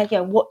formulation I had.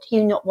 What do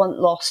you not want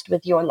lost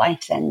with your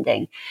life's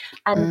ending?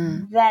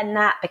 And then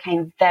that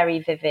became very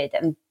vivid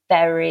and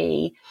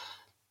very,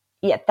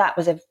 that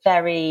was a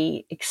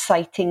very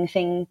exciting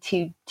thing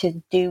to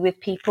do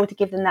with people, to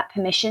give them that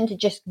permission to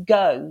just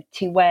go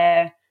to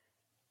where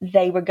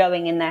they were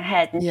going in their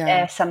head and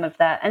share some of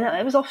that. And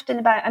it was often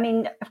about,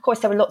 of course,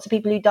 there were lots of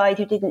people who died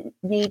who didn't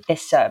need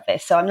this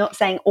service. So I'm not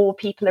saying all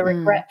people are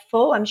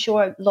regretful. I'm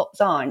sure lots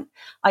aren't.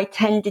 I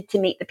tended to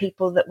meet the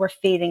people that were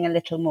feeling a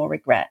little more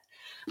regret,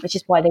 which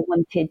is why they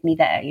wanted me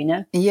there,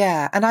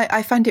 Yeah. And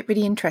I find it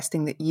really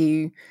interesting that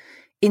you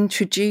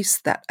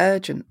introduced that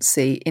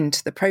urgency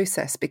into the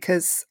process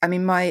because,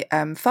 my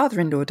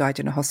father-in-law died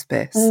in a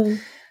hospice.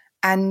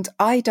 And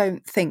I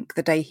don't think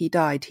the day he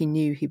died, he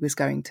knew he was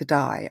going to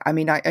die.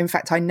 In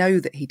fact, I know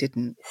that he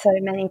didn't. So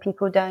many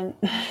people don't.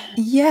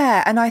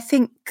 Yeah. And I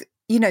think,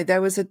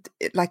 there was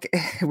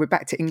we're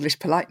back to English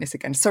politeness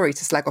again. Sorry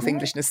to slag off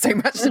Englishness so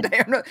much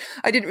today.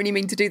 I didn't really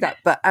mean to do that.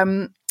 But,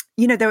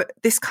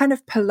 this kind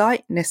of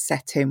politeness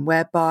set in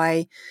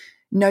whereby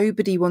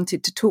nobody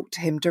wanted to talk to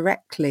him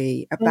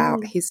directly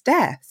about his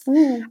death.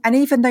 And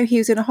even though he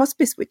was in a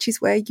hospice, which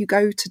is where you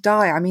go to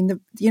die,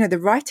 the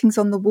writing's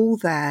on the wall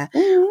there.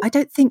 I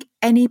don't think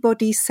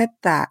anybody said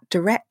that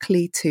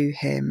directly to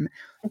him.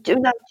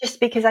 Just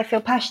because I feel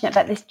passionate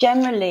about this.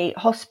 Generally,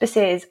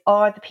 hospices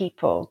are the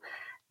people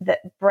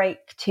that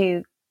break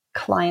to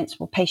clients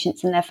or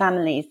patients and their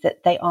families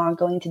that they are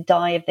going to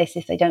die of this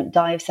if they don't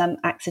die of some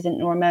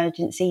accident or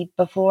emergency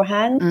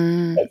beforehand.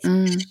 It's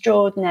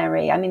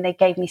extraordinary. I mean, they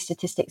gave me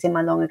statistics in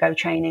my long ago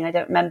training. I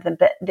don't remember them,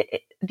 but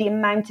the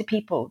amount of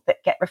people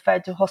that get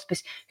referred to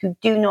hospice who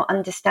do not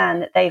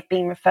understand that they've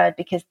been referred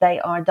because they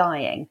are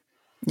dying.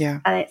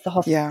 Yeah. And it's the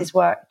hospice's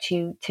work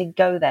to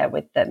go there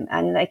with them.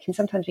 And they can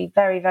sometimes be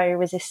very, very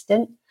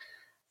resistant.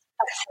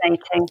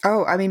 Fascinating.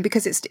 Oh, I mean,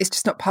 because it's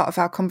just not part of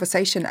our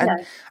conversation. And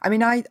No. I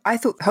mean, I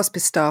thought the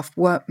hospice staff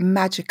were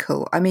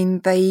magical. I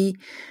mean, they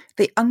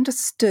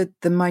understood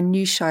the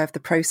minutiae of the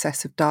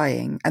process of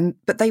dying,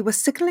 but they were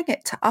signaling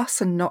it to us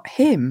and not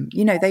him.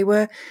 You know, they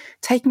were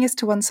taking us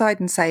to one side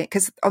and saying,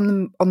 because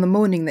on the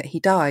morning that he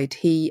died,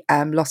 he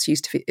lost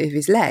use of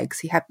his legs.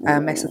 He had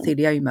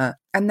mesothelioma,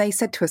 and they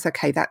said to us,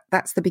 "Okay,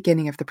 that's the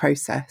beginning of the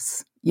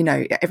process. You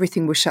know,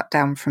 everything will shut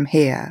down from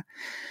here."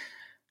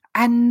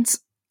 And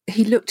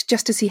he looked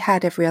just as he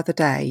had every other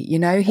day. You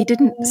know, he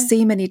didn't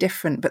seem any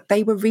different, but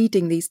they were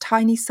reading these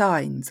tiny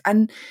signs,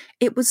 and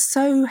it was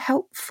so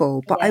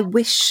helpful. But I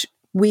wish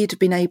we'd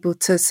been able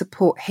to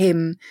support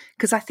him,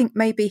 because I think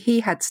maybe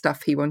he had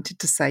stuff he wanted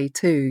to say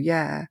too.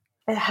 Yeah.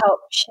 Help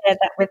share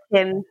that with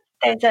him.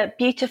 There's a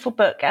beautiful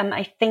book.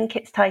 I think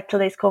its title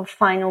is called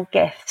Final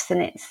Gifts,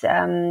 and it's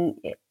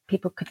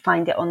people could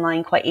find it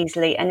online quite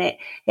easily, and it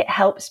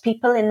helps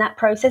people in that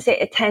process.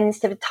 It attends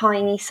to the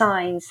tiny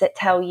signs that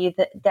tell you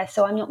that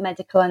so I'm not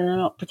medical and I'm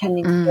not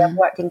pretending to be. I've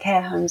worked in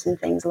care homes and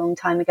things a long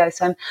time ago,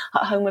 so I'm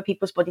at home with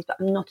people's bodies, but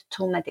I'm not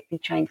at all medically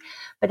trained.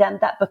 But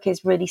that book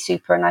is really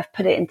super, and I've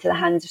put it into the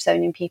hands of so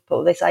many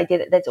people, this idea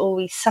that there's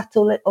always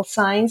subtle little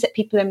signs that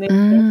people are moving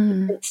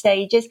in different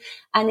stages,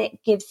 and it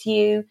equips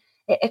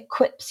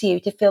you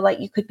to feel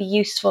like you could be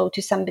useful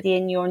to somebody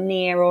in your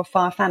near or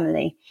far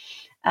family.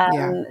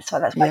 So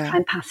that's why I try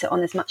and pass it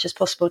on as much as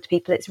possible to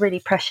people. It's a really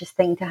precious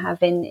thing to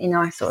have in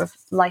our sort of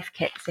life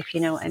kits, if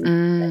you know what I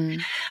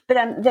mean.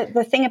 But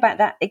the thing about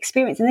that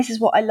experience, and this is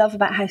what I love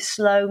about how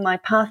slow my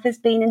path has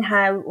been, and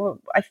how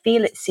I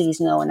feel it's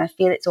seasonal and I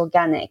feel it's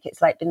organic.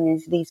 It's like been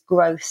these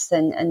growths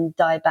and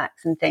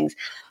diebacks and things.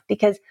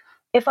 Because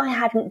if I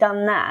hadn't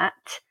done that,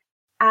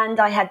 and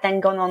I had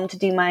then gone on to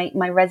do my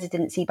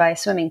residency by a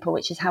swimming pool,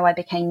 which is how I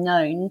became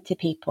known to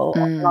people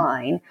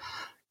online,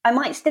 I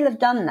might still have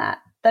done that.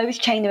 Those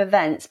chain of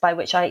events by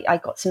which I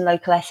got some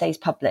local essays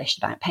published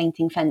about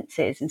painting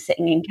fences and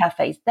sitting in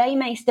cafes, they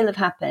may still have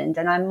happened,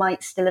 and I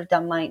might still have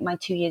done my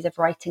 2 years of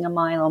writing a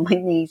mile on my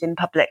knees in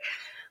public.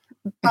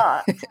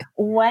 But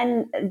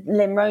when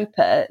Lynn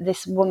Roper,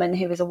 this woman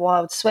who was a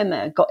wild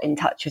swimmer, got in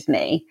touch with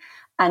me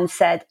and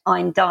said,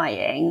 I'm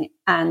dying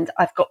and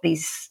I've got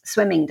these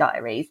swimming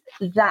diaries,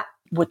 that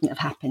wouldn't have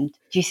happened.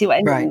 Do you see what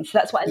I mean? Right. So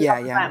that's what I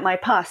love about my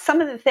past. Some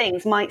of the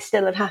things might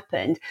still have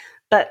happened,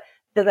 but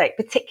the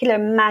particular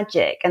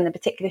magic and the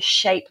particular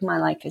shape my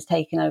life has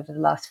taken over the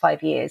last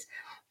 5 years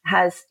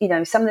has,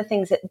 some of the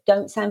things that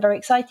don't sound very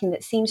exciting,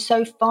 that seem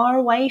so far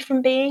away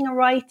from being a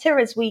writer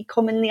as we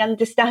commonly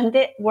understand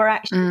it, were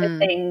actually the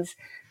things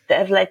that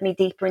have led me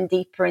deeper and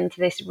deeper into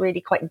this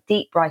really quite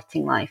deep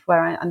writing life,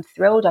 where I'm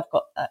thrilled I've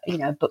got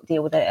a book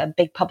deal with a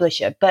big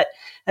publisher, but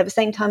at the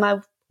same time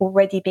I've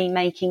already been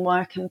making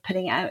work and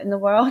putting it out in the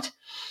world.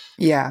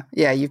 Yeah,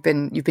 you've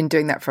been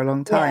doing that for a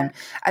long time,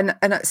 and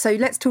so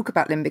let's talk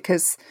about Lynn,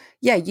 because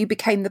you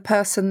became the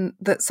person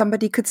that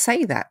somebody could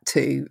say that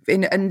to,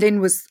 and Lynn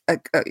was,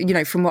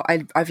 from what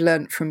I've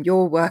learned from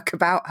your work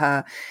about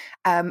her,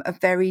 a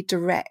very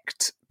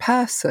direct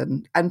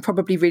person, and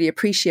probably really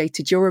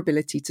appreciated your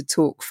ability to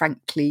talk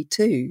frankly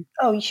too.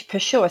 Oh, for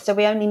sure. So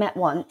we only met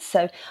once.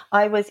 So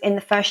I was in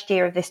the first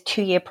year of this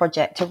 2-year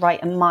project to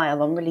write a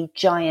mile on really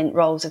giant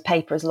rolls of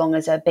paper as long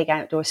as a big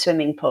outdoor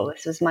swimming pool.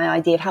 This was my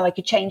idea of how I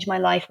could change my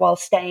life while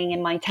staying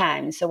in my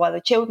town. So while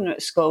the children were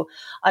at school,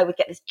 I would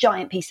get this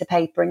giant piece of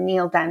paper and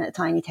kneel down at a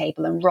tiny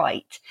table and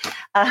write.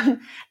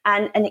 And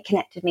it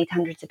connected me to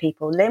hundreds of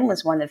people. Lynn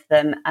was one of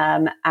them.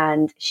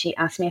 And she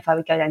asked me if I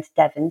would go down to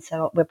Devon.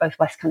 So we're both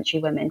West Country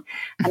women.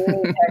 And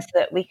meet her so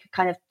that we could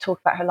kind of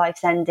talk about her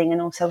life's ending,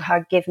 and also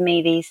her give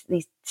me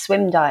these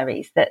swim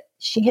diaries that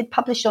she had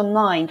published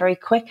online very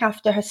quick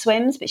after her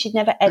swims, but she'd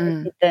never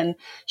edited them.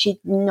 She'd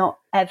not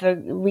ever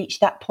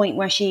reached that point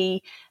where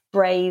she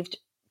braved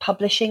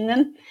publishing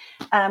them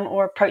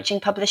or approaching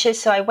publishers.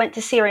 So I went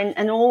to see her,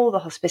 and all the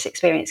hospice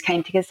experience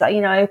came because, I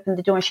opened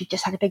the door and she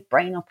just had a big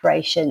brain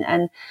operation.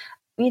 And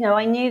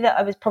I knew that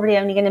I was probably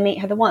only going to meet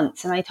her the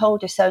once, and I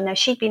told her so. Now,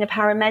 she'd been a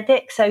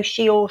paramedic, so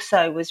she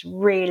also was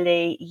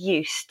really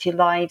used to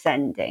lives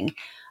ending,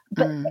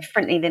 but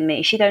differently than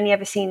me. She'd only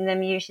ever seen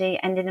them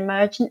usually end in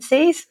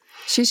emergencies.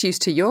 She's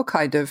used to your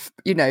kind of,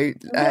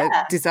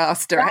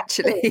 disaster,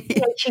 actually.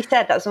 Yeah, she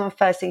said that was one of the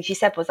first things she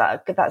said, was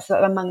that's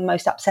among the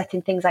most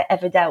upsetting things I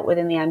ever dealt with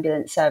in the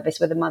ambulance service,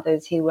 were the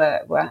mothers who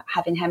were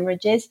having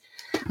hemorrhages.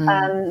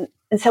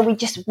 And so we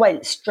just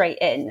went straight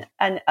in,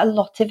 and a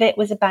lot of it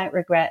was about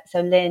regret.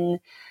 So Lynn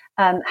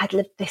had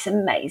lived this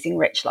amazing,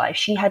 rich life.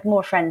 She had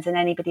more friends than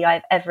anybody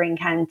I've ever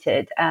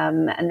encountered,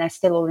 and they're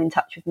still all in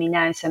touch with me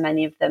now, so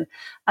many of them.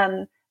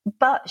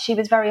 But she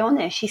was very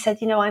honest. She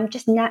said, I'm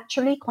just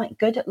naturally quite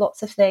good at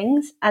lots of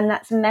things. And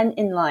that's meant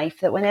in life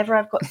that whenever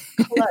I've got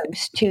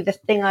close to the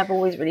thing I've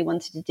always really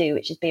wanted to do,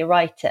 which is be a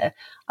writer,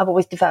 I've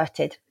always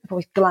diverted. I've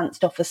always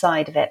glanced off the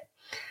side of it.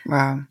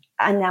 Wow.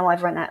 And now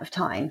I've run out of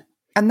time.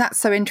 And that's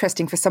so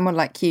interesting for someone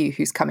like you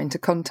who's come into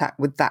contact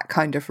with that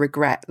kind of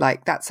regret.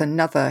 Like, that's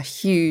another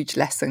huge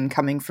lesson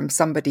coming from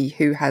somebody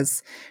who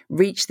has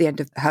reached the end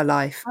of her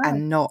life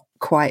and not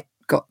quite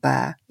got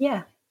there.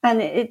 Yeah. And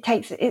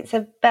it's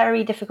a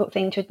very difficult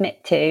thing to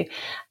admit to,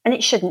 and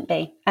it shouldn't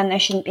be. And there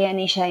shouldn't be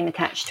any shame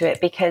attached to it,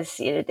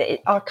 because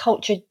our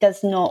culture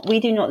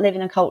we do not live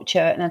in a culture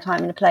and a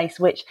time and a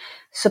place which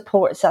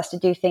supports us to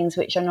do things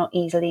which are not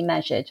easily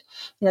measured.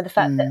 The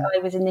fact that I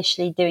was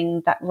initially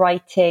doing that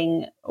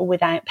writing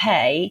without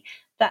pay,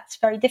 that's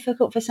very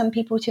difficult for some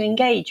people to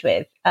engage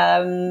with.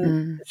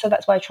 So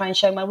that's why I try and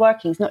show my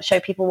workings, not show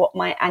people what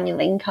my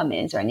annual income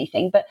is or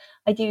anything, but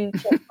I do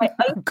talk quite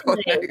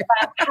openly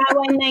about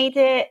how I made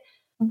it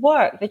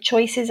work, the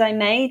choices I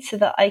made so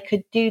that I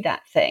could do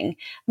that thing.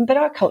 But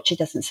our culture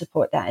doesn't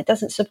support that. It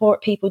doesn't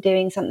support people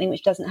doing something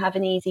which doesn't have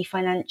an easy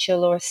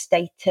financial or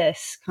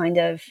status kind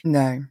of...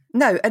 No.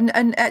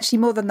 And actually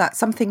more than that,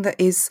 something that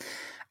is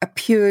a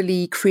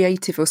purely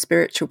creative or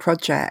spiritual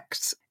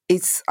project.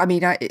 I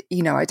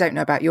don't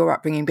know about your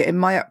upbringing, but in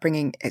my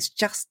upbringing, it's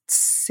just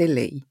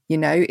silly.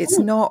 It's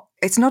not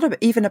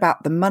even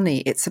about the money.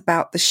 It's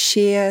about the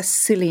sheer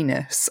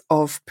silliness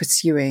of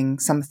pursuing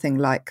something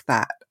like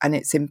that. And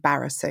it's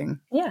embarrassing.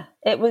 Yeah,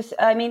 it was.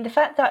 The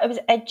fact that I was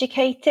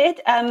educated,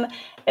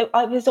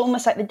 I was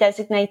almost like the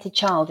designated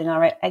child in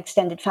our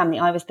extended family.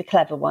 I was the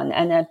clever one.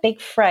 And a big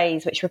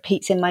phrase which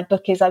repeats in my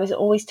book is I was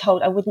always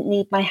told I wouldn't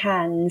need my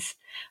hands,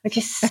 which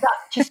is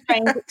such a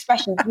strange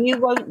expression. You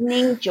won't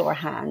need your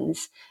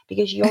hands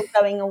because you're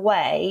going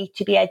away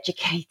to be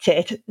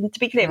educated. And to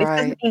be clear, this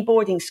doesn't mean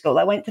boarding school.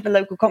 I went to the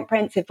local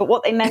comprehensive, but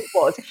what they meant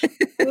was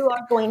you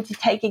are going to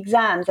take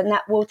exams and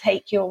that will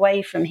take you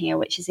away from here,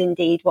 which is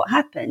indeed what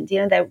happened.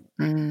 There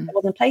wasn't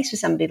a place for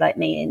somebody like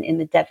me in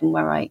the Devon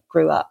where I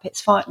grew up.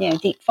 It's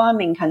deep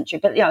farming country.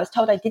 But I was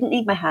told I didn't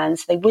need my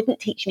hands. They wouldn't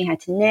teach me how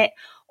to knit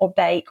or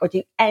bake or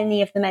do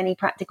any of the many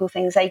practical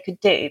things they could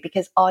do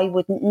because I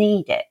wouldn't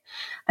need it.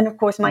 And of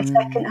course, my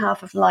second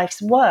half of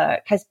life's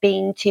work has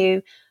been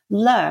to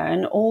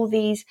learn all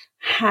these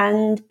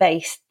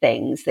hand-based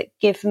things that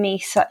give me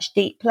such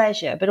deep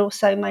pleasure. But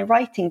also my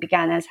writing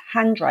began as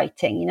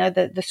handwriting.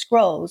 The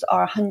scrolls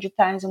are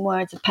 100,000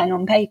 words of pen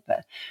on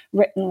paper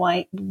written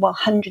while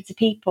hundreds of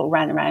people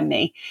ran around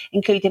me,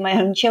 including my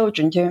own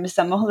children during the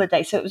summer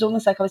holiday. So it was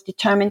almost like I was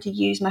determined to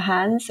use my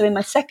hands. So in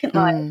my second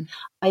life,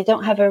 I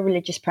don't have a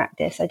religious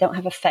practice. I don't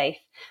have a faith,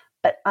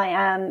 but I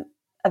am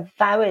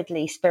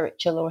avowedly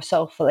spiritual or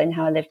soulful in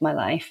how I live my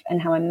life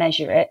and how I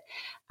measure it.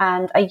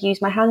 And I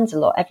use my hands a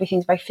lot.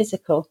 Everything's very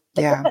physical.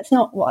 But that's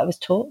not what I was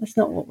taught. That's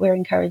not what we're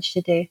encouraged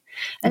to do.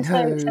 And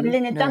so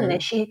Lynn had done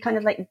this. She had kind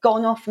of like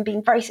gone off and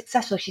been very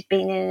successful. She'd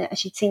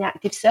seen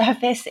active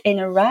service in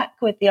Iraq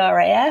with the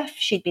RAF.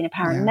 She'd been a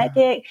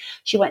paramedic.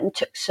 She went and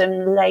took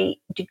some late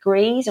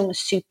degrees and was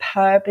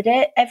superb at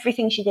it.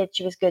 Everything she did,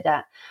 she was good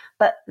at.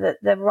 But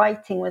the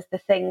writing was the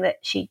thing that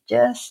she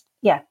just,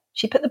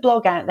 she put the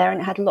blog out there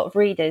and it had a lot of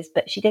readers,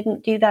 but she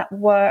didn't do that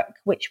work,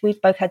 which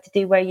we've both had to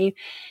do, where you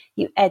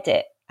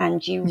edit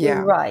and you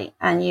rewrite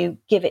and you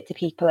give it to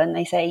people and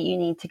they say, you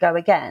need to go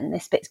again.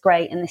 This bit's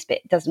great and this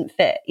bit doesn't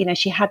fit.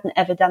 She hadn't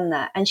ever done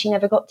that and she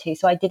never got to.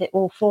 So I did it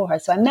all for her.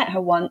 So I met her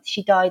once.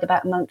 She died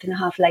about a month and a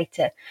half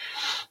later.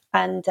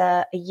 And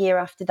a year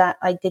after that,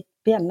 I did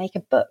make a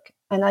book.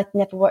 And I'd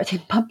never worked in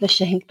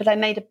publishing, but I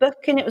made a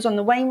book and it was on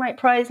the Wainwright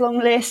Prize long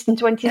list in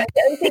 2019.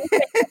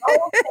 The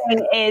whole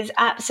thing is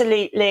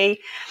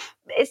absolutely,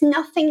 it's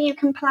nothing you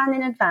can plan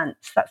in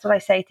advance. That's what I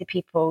say to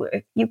people.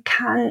 You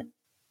can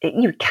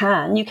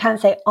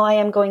say, I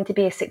am going to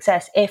be a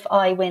success if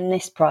I win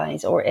this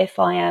prize or if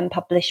I am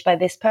published by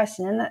this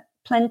person. And that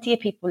plenty of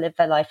people live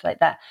their life like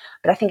that.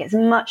 But I think it's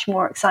much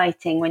more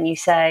exciting when you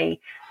say,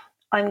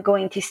 I'm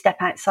going to step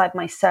outside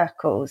my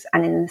circles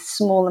and in the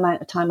small amount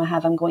of time I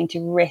have, I'm going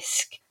to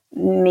risk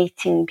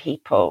meeting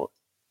people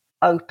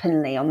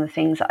openly on the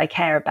things that I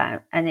care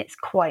about. And it's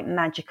quite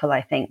magical,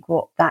 I think,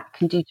 what that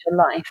can do to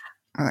life.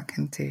 Oh, that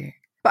can do.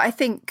 But I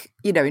think,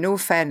 in all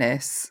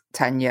fairness,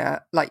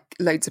 Tanya, like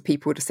loads of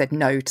people would have said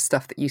no to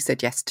stuff that you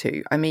said yes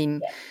to. I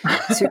mean,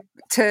 let's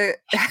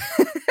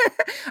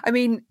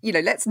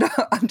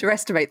not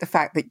underestimate the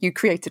fact that you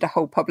created a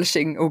whole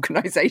publishing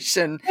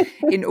organisation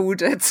in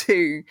order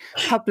to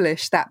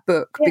publish that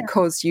book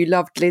because you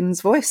loved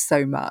Lynn's voice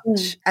so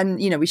much. And,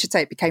 we should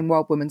say it became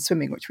Wild Woman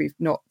Swimming, which we've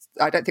not,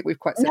 I don't think we've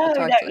quite said the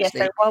title. Yes,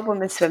 so Wild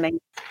Woman Swimming.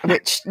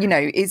 Which,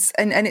 is,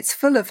 and it's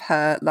full of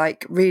her,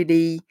 like,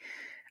 really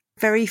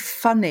very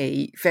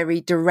funny,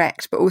 very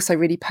direct, but also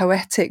really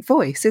poetic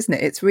voice, isn't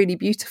it? It's really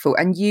beautiful.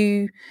 And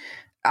you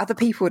other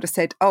people would have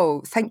said,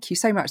 "Oh, thank you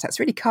so much. That's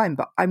really kind,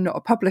 but I'm not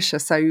a publisher.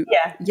 So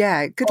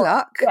yeah, good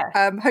luck.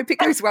 Hope it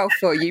goes well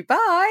for you.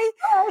 Bye."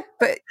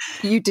 But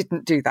you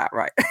didn't do that,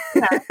 right?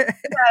 No,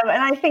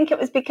 and I think it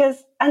was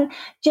because, and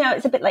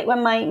it's a bit like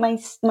when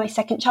my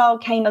second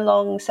child came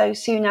along so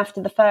soon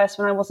after the first,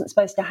 when I wasn't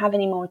supposed to have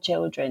any more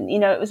children.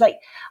 It was like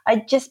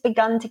I'd just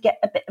begun to get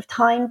a bit of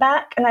time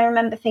back, and I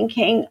remember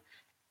thinking,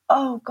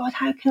 oh God,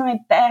 how can I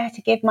bear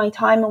to give my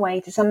time away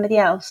to somebody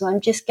else? And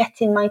I'm just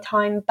getting my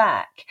time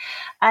back.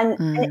 And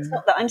it's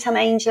not that I'm some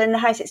angel in the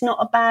house. It's not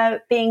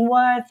about being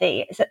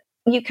worthy. It's that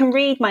you can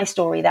read my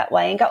story that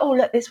way and go, oh,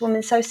 look, this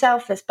woman's so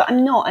selfless. But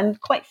I'm not. I'm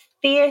quite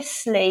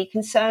fiercely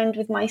concerned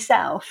with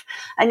myself.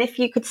 And if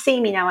you could see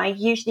me now, I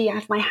usually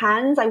have my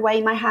hands. I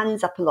weigh my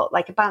hands up a lot,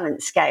 like a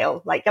balance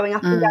scale, like going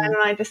up and down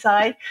on either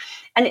side.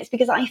 And it's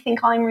because I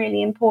think I'm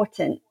really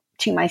important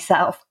to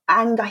myself,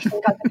 and I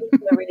think other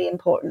people are really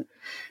important.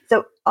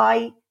 So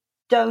I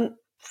don't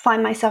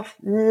find myself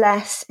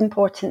less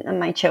important than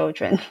my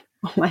children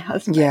or my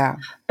husband,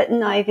 but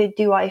neither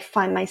do I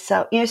find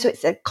myself, so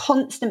it's a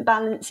constant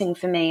balancing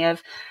for me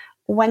of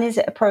when is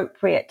it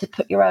appropriate to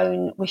put your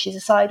own wishes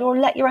aside or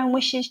let your own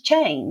wishes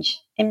change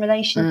in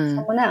relation to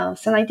someone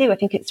else. And I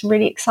think it's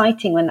really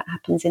exciting when that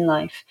happens in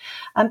life.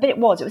 But it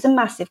was a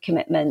massive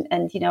commitment.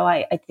 And,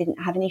 I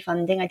didn't have any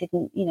funding. I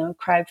didn't,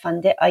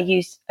 crowdfund it. I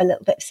used a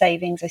little bit of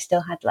savings I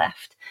still had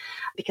left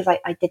because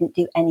I didn't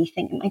do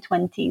anything in my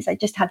 20s. I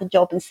just had a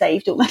job and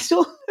saved almost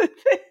all of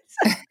it.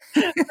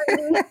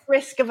 The least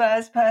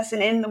risk-averse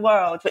person in the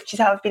world, which is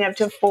how I've been able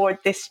to afford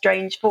this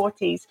strange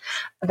 40s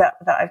that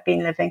I've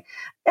been living.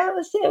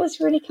 It was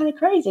really kind of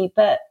crazy.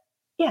 But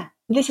yeah,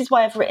 this is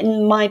why I've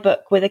written my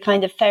book with a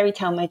kind of fairy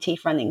tale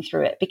motif running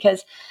through it,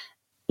 because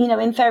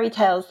in fairy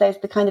tales, there's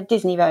the kind of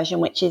Disney version,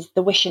 which is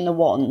the wish and the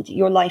wand.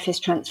 Your life is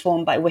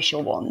transformed by wish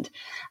or wand.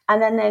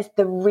 And then there's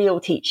the real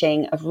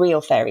teaching of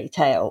real fairy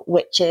tale,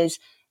 which is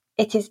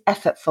it is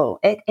effortful.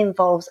 It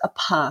involves a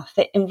path.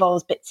 It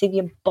involves bits of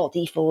your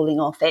body falling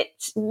off.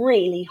 It's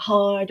really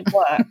hard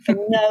work for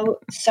no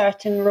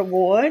certain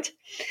reward.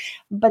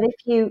 But if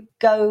you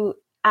go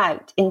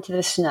out into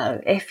the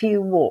snow, if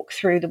you walk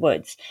through the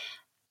woods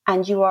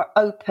and you are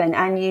open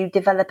and you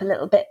develop a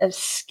little bit of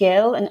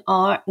skill and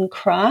art and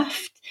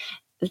craft,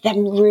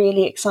 then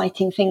really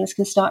exciting things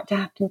can start to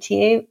happen to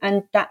you.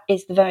 And that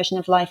is the version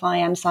of life I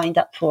am signed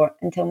up for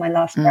until my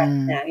last breath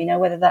now,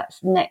 whether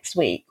that's next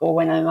week or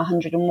when I'm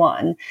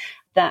 101,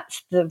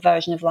 that's the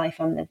version of life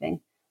I'm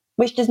living.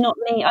 Which does not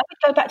mean I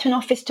would go back to an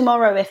office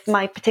tomorrow if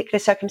my particular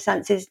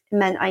circumstances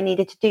meant I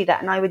needed to do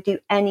that. And I would do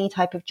any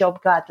type of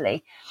job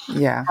gladly.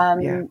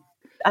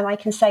 And I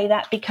can say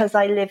that because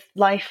I live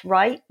life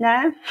right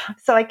now.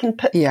 So I can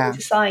put things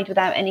aside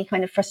without any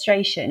kind of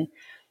frustration,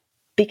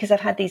 because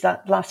I've had these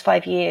last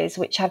 5 years,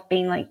 which have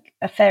been like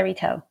a fairy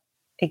tale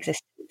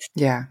existence.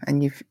 Yeah,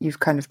 and you've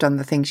kind of done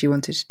the things you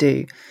wanted to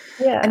do.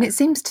 Yeah. And it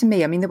seems to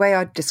me, I mean, the way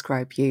I'd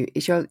describe you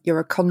is you're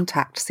a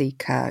contact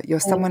seeker. You're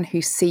someone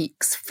who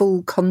seeks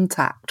full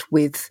contact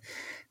with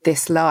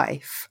this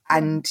life,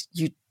 and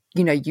you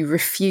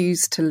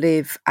refuse to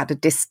live at a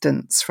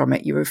distance from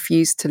it. You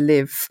refuse to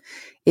live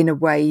in a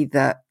way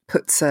that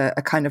puts a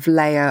kind of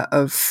layer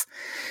of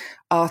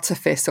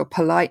artifice or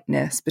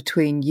politeness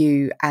between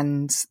you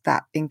and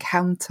that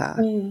encounter.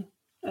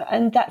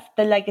 And that's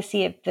the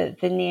legacy of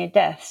the near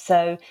death.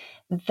 So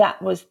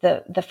that was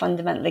the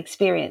fundamental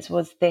experience,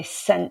 was this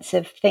sense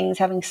of things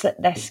having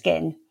slipped their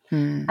skin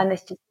and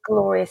this just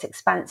glorious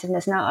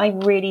expansiveness. Now, I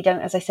really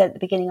don't, as I said at the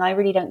beginning, I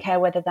really don't care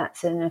whether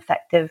that's an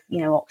effect of,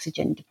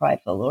 oxygen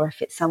deprival or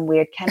if it's some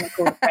weird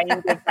chemical the brain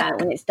gives out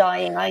when it's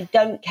dying. I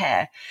don't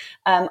care.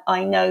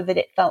 I know that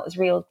it felt as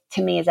real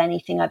to me as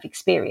anything I've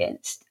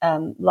experienced,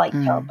 like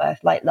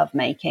childbirth, like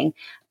lovemaking.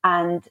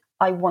 And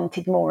I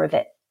wanted more of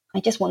it. I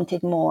just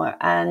wanted more,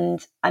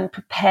 and I'm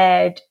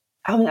prepared.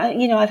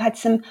 I've had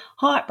some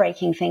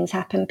heartbreaking things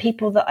happen.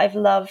 People that I've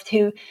loved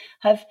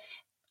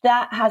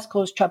that has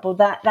caused trouble.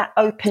 That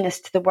openness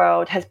to the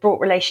world has brought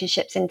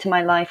relationships into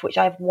my life, which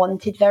I've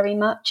wanted very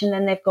much, and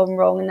then they've gone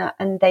wrong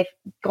and they've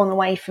gone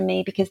away from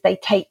me because they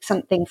take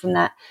something from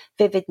that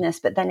vividness,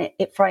 but then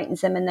it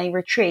frightens them and they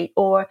retreat.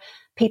 Or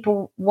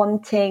people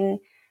wanting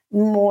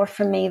more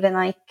from me than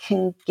I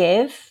can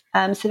give.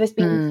 So there's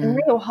been some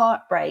real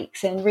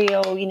heartbreaks and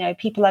real,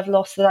 people I've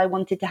lost that I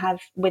wanted to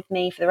have with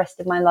me for the rest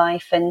of my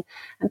life, and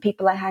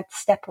people I had to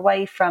step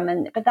away from.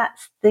 But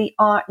that's the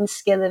art and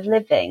skill of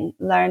living,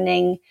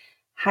 learning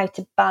how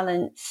to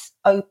balance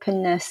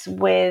openness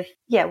with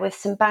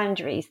some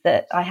boundaries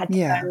that I had to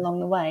learn along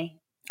the way.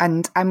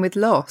 And with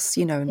loss,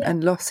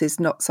 and loss is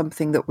not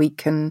something that we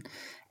can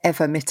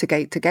ever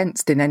mitigate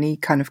against in any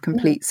kind of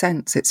complete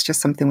sense. It's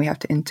just something we have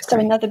to integrate. So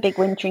another big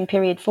wintering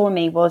period for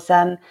me was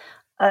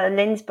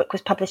Lynn's book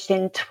was published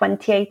in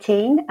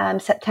 2018,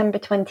 September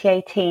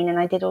 2018, and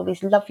I did all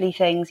these lovely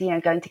things,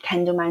 going to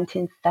Kendal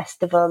Mountain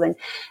Festival and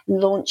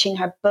launching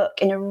her book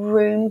in a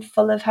room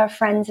full of her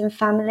friends and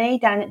family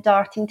down at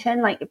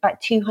Dartington, like about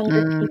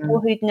 200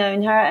 people who'd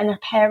known her, and her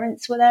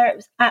parents were there. It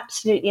was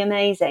absolutely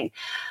amazing.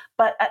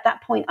 But at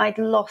that point, I'd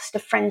lost a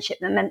friendship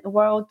that meant the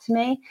world to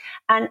me.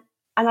 And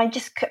And I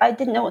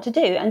didn't know what to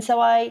do.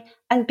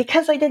 And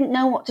because I didn't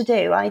know what to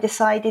do, I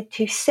decided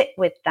to sit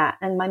with that.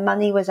 And my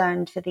money was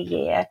earned for the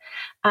year.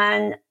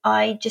 And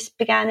I just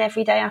began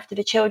every day after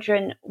the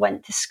children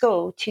went to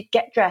school to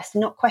get dressed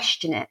and not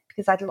question it,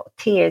 because I had a lot of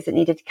tears that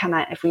needed to come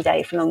out every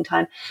day for a long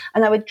time.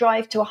 And I would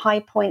drive to a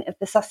high point of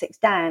the Sussex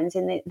Downs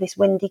in this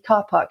windy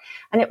car park.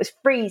 And it was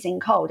freezing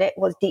cold. It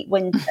was deep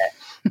winter.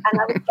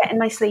 And I would get in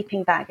my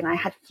sleeping bag, and I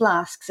had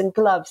flasks and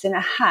gloves and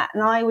a hat.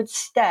 And I would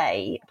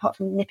stay, apart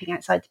from nipping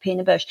outside to pee in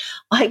a bush,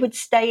 I would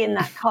stay in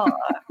that car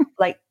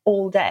like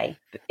all day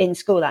in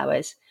school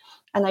hours.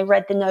 And I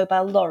read the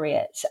Nobel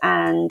laureates,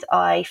 and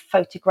I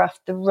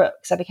photographed the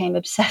rooks. I became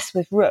obsessed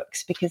with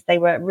rooks because they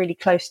were really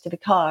close to the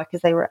car,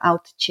 because they were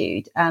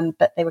altitude,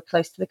 but they were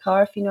close to the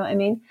car, if you know what I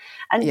mean.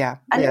 And it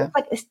was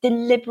like this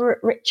deliberate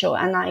ritual.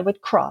 And I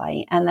would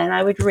cry, and then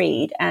I would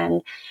read,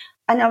 and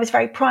I was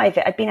very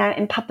private. I'd been out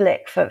in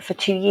public for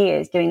 2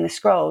 years doing the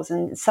scrolls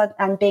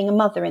and being a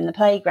mother in the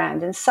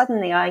playground. And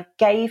suddenly I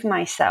gave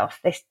myself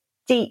this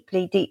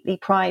deeply, deeply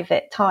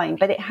private time,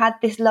 but it had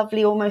this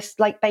lovely, almost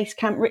like base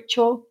camp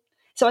ritual.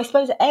 So I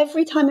suppose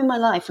every time in my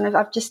life, and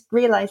I've just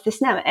realized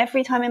this now,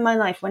 every time in my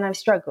life when I've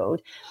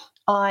struggled,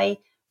 I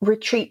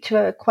retreat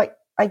to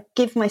I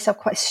give myself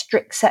quite a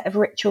strict set of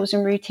rituals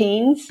and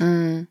routines.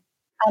 And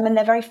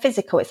they're very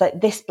physical. It's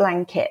like this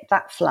blanket,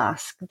 that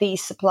flask,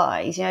 these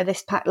supplies,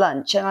 this packed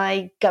lunch. And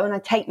I go and I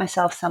take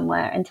myself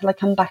somewhere until I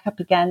come back up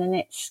again. And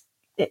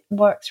it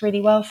works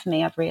really well for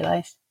me, I've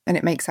realised. And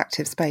it makes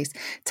active space.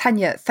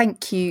 Tanya,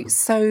 thank you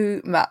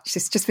so much.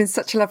 It's just been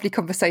such a lovely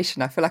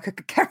conversation. I feel like I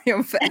could carry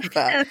on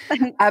forever.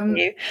 Thank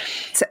you.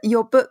 So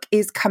your book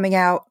is coming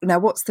out. Now,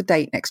 what's the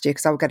date next year?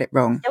 Because I'll get it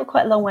wrong. Still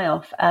quite a long way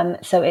off.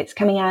 So it's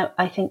coming out,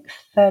 I think,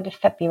 3rd of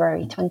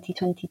February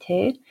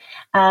 2022.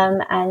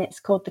 And it's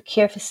called The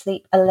Cure for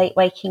Sleep, A Late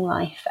Waking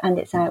Life. And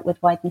it's out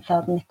with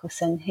Weidenfeld and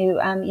Nicholson, who,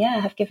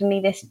 have given me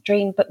this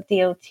dream book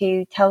deal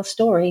to tell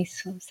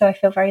stories. So I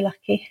feel very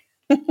lucky.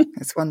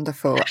 It's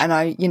wonderful. And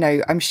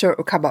I'm sure it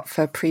will come up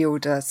for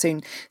pre-order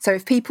soon. So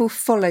if people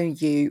follow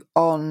you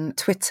on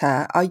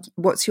Twitter,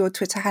 what's your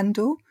Twitter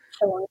handle?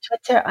 So on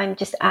Twitter, I'm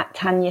just at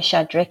Tanya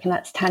Shadrick, and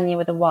that's Tanya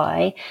with a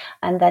Y.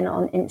 And then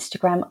on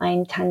Instagram,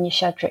 I'm Tanya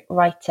Shadrick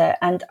Writer.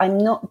 And I'm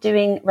not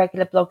doing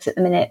regular blogs at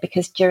the minute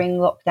because during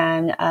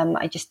lockdown,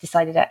 I just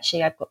decided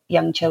actually I've got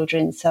young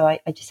children. So I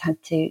just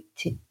had to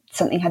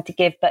something had to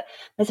give. But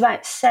there's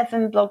about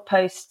 7 blog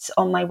posts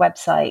on my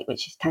website,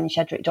 which is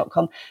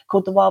tanyashadrick.com,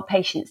 called The Wild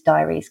Patience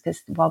Diaries,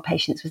 because The Wild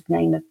Patience was the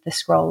name of the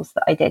scrolls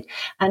that I did.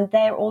 And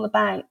they're all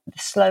about the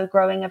slow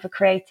growing of a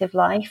creative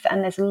life.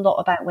 And there's a lot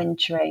about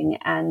wintering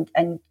and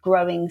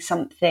growing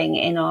something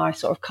in our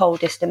sort of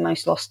coldest and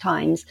most lost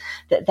times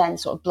that then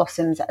sort of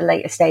blossoms at a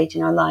later stage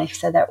in our life.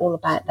 So they're all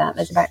about that.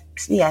 There's about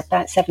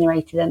 7 or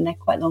 8 of them. They're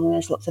quite long, and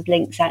there's lots of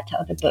links out to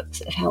other books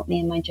that have helped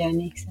me in my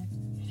journey. So.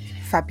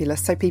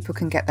 Fabulous. So people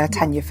can get their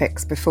Tanya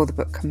fix before the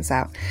book comes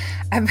out.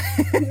 And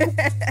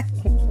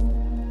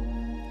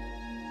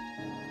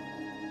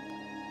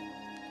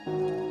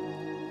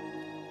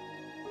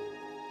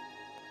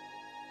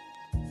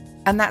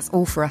that's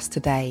all for us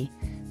today.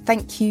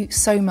 Thank you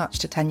so much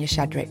to Tanya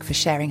Shadrick for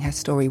sharing her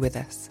story with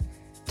us.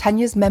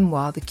 Tanya's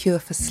memoir, The Cure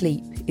for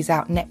Sleep, is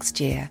out next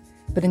year.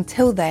 But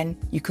until then,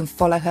 you can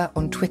follow her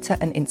on Twitter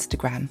and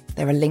Instagram.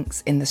 There are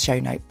links in the show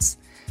notes.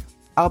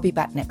 I'll be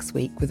back next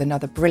week with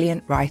another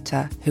brilliant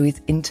writer who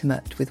is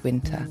intimate with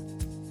winter.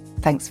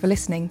 Thanks for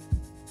listening.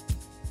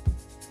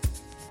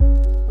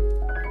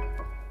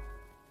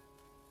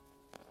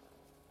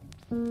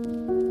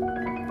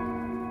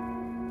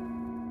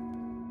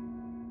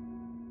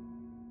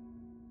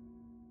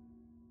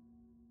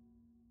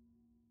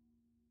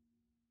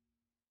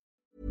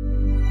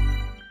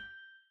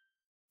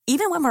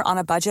 Even when we're on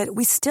a budget,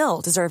 we still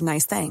deserve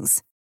nice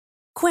things.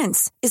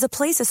 Quince is a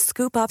place to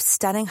scoop up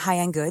stunning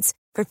high-end goods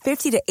for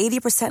 50 to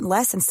 80%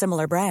 less than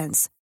similar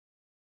brands.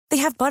 They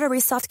have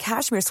buttery soft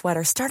cashmere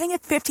sweaters starting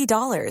at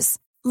 $50,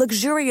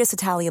 luxurious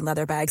Italian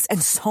leather bags,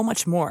 and so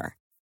much more.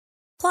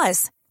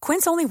 Plus,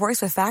 Quince only works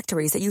with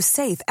factories that use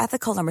safe,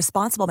 ethical, and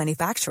responsible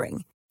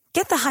manufacturing.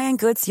 Get the high-end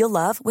goods you'll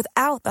love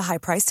without the high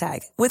price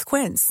tag with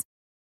Quince.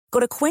 Go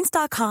to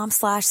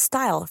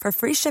quince.com/style for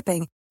free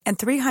shipping and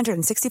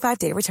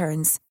 365-day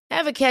returns.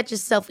 Ever catch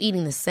yourself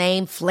eating the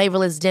same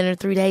flavorless dinner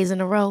 3 days in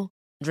a row?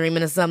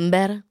 Dreaming of something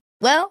better?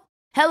 Well,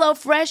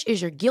 HelloFresh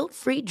is your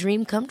guilt-free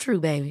dream come true,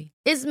 baby.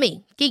 It's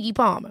me, Keke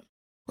Palmer.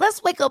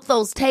 Let's wake up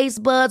those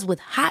taste buds with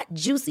hot,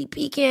 juicy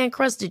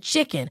pecan-crusted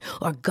chicken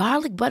or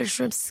garlic butter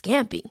shrimp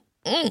scampi.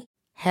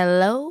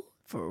 Hello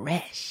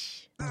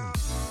Fresh.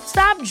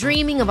 Stop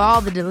dreaming of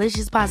all the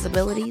delicious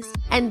possibilities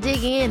and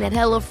dig in at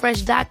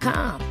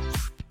HelloFresh.com.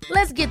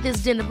 Let's get this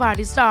dinner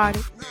party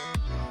started.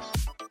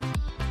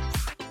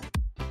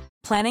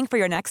 Planning for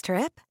your next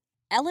trip?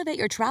 Elevate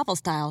your travel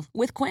style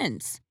with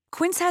Quince.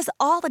 Quince has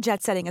all the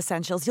jet-setting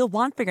essentials you'll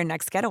want for your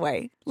next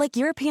getaway, like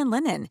European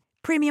linen,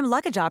 premium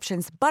luggage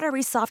options,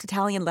 buttery soft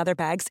Italian leather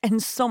bags,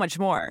 and so much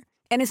more.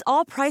 And is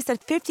all priced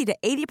at 50 to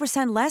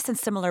 80% less than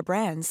similar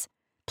brands.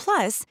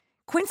 Plus,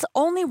 Quince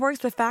only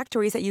works with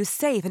factories that use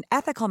safe and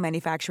ethical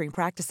manufacturing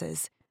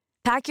practices.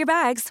 Pack your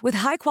bags with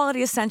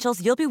high-quality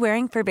essentials you'll be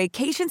wearing for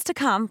vacations to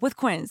come with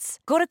Quince.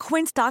 Go to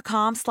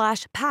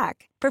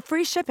quince.com/pack for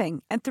free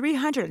shipping and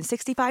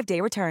 365-day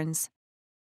returns.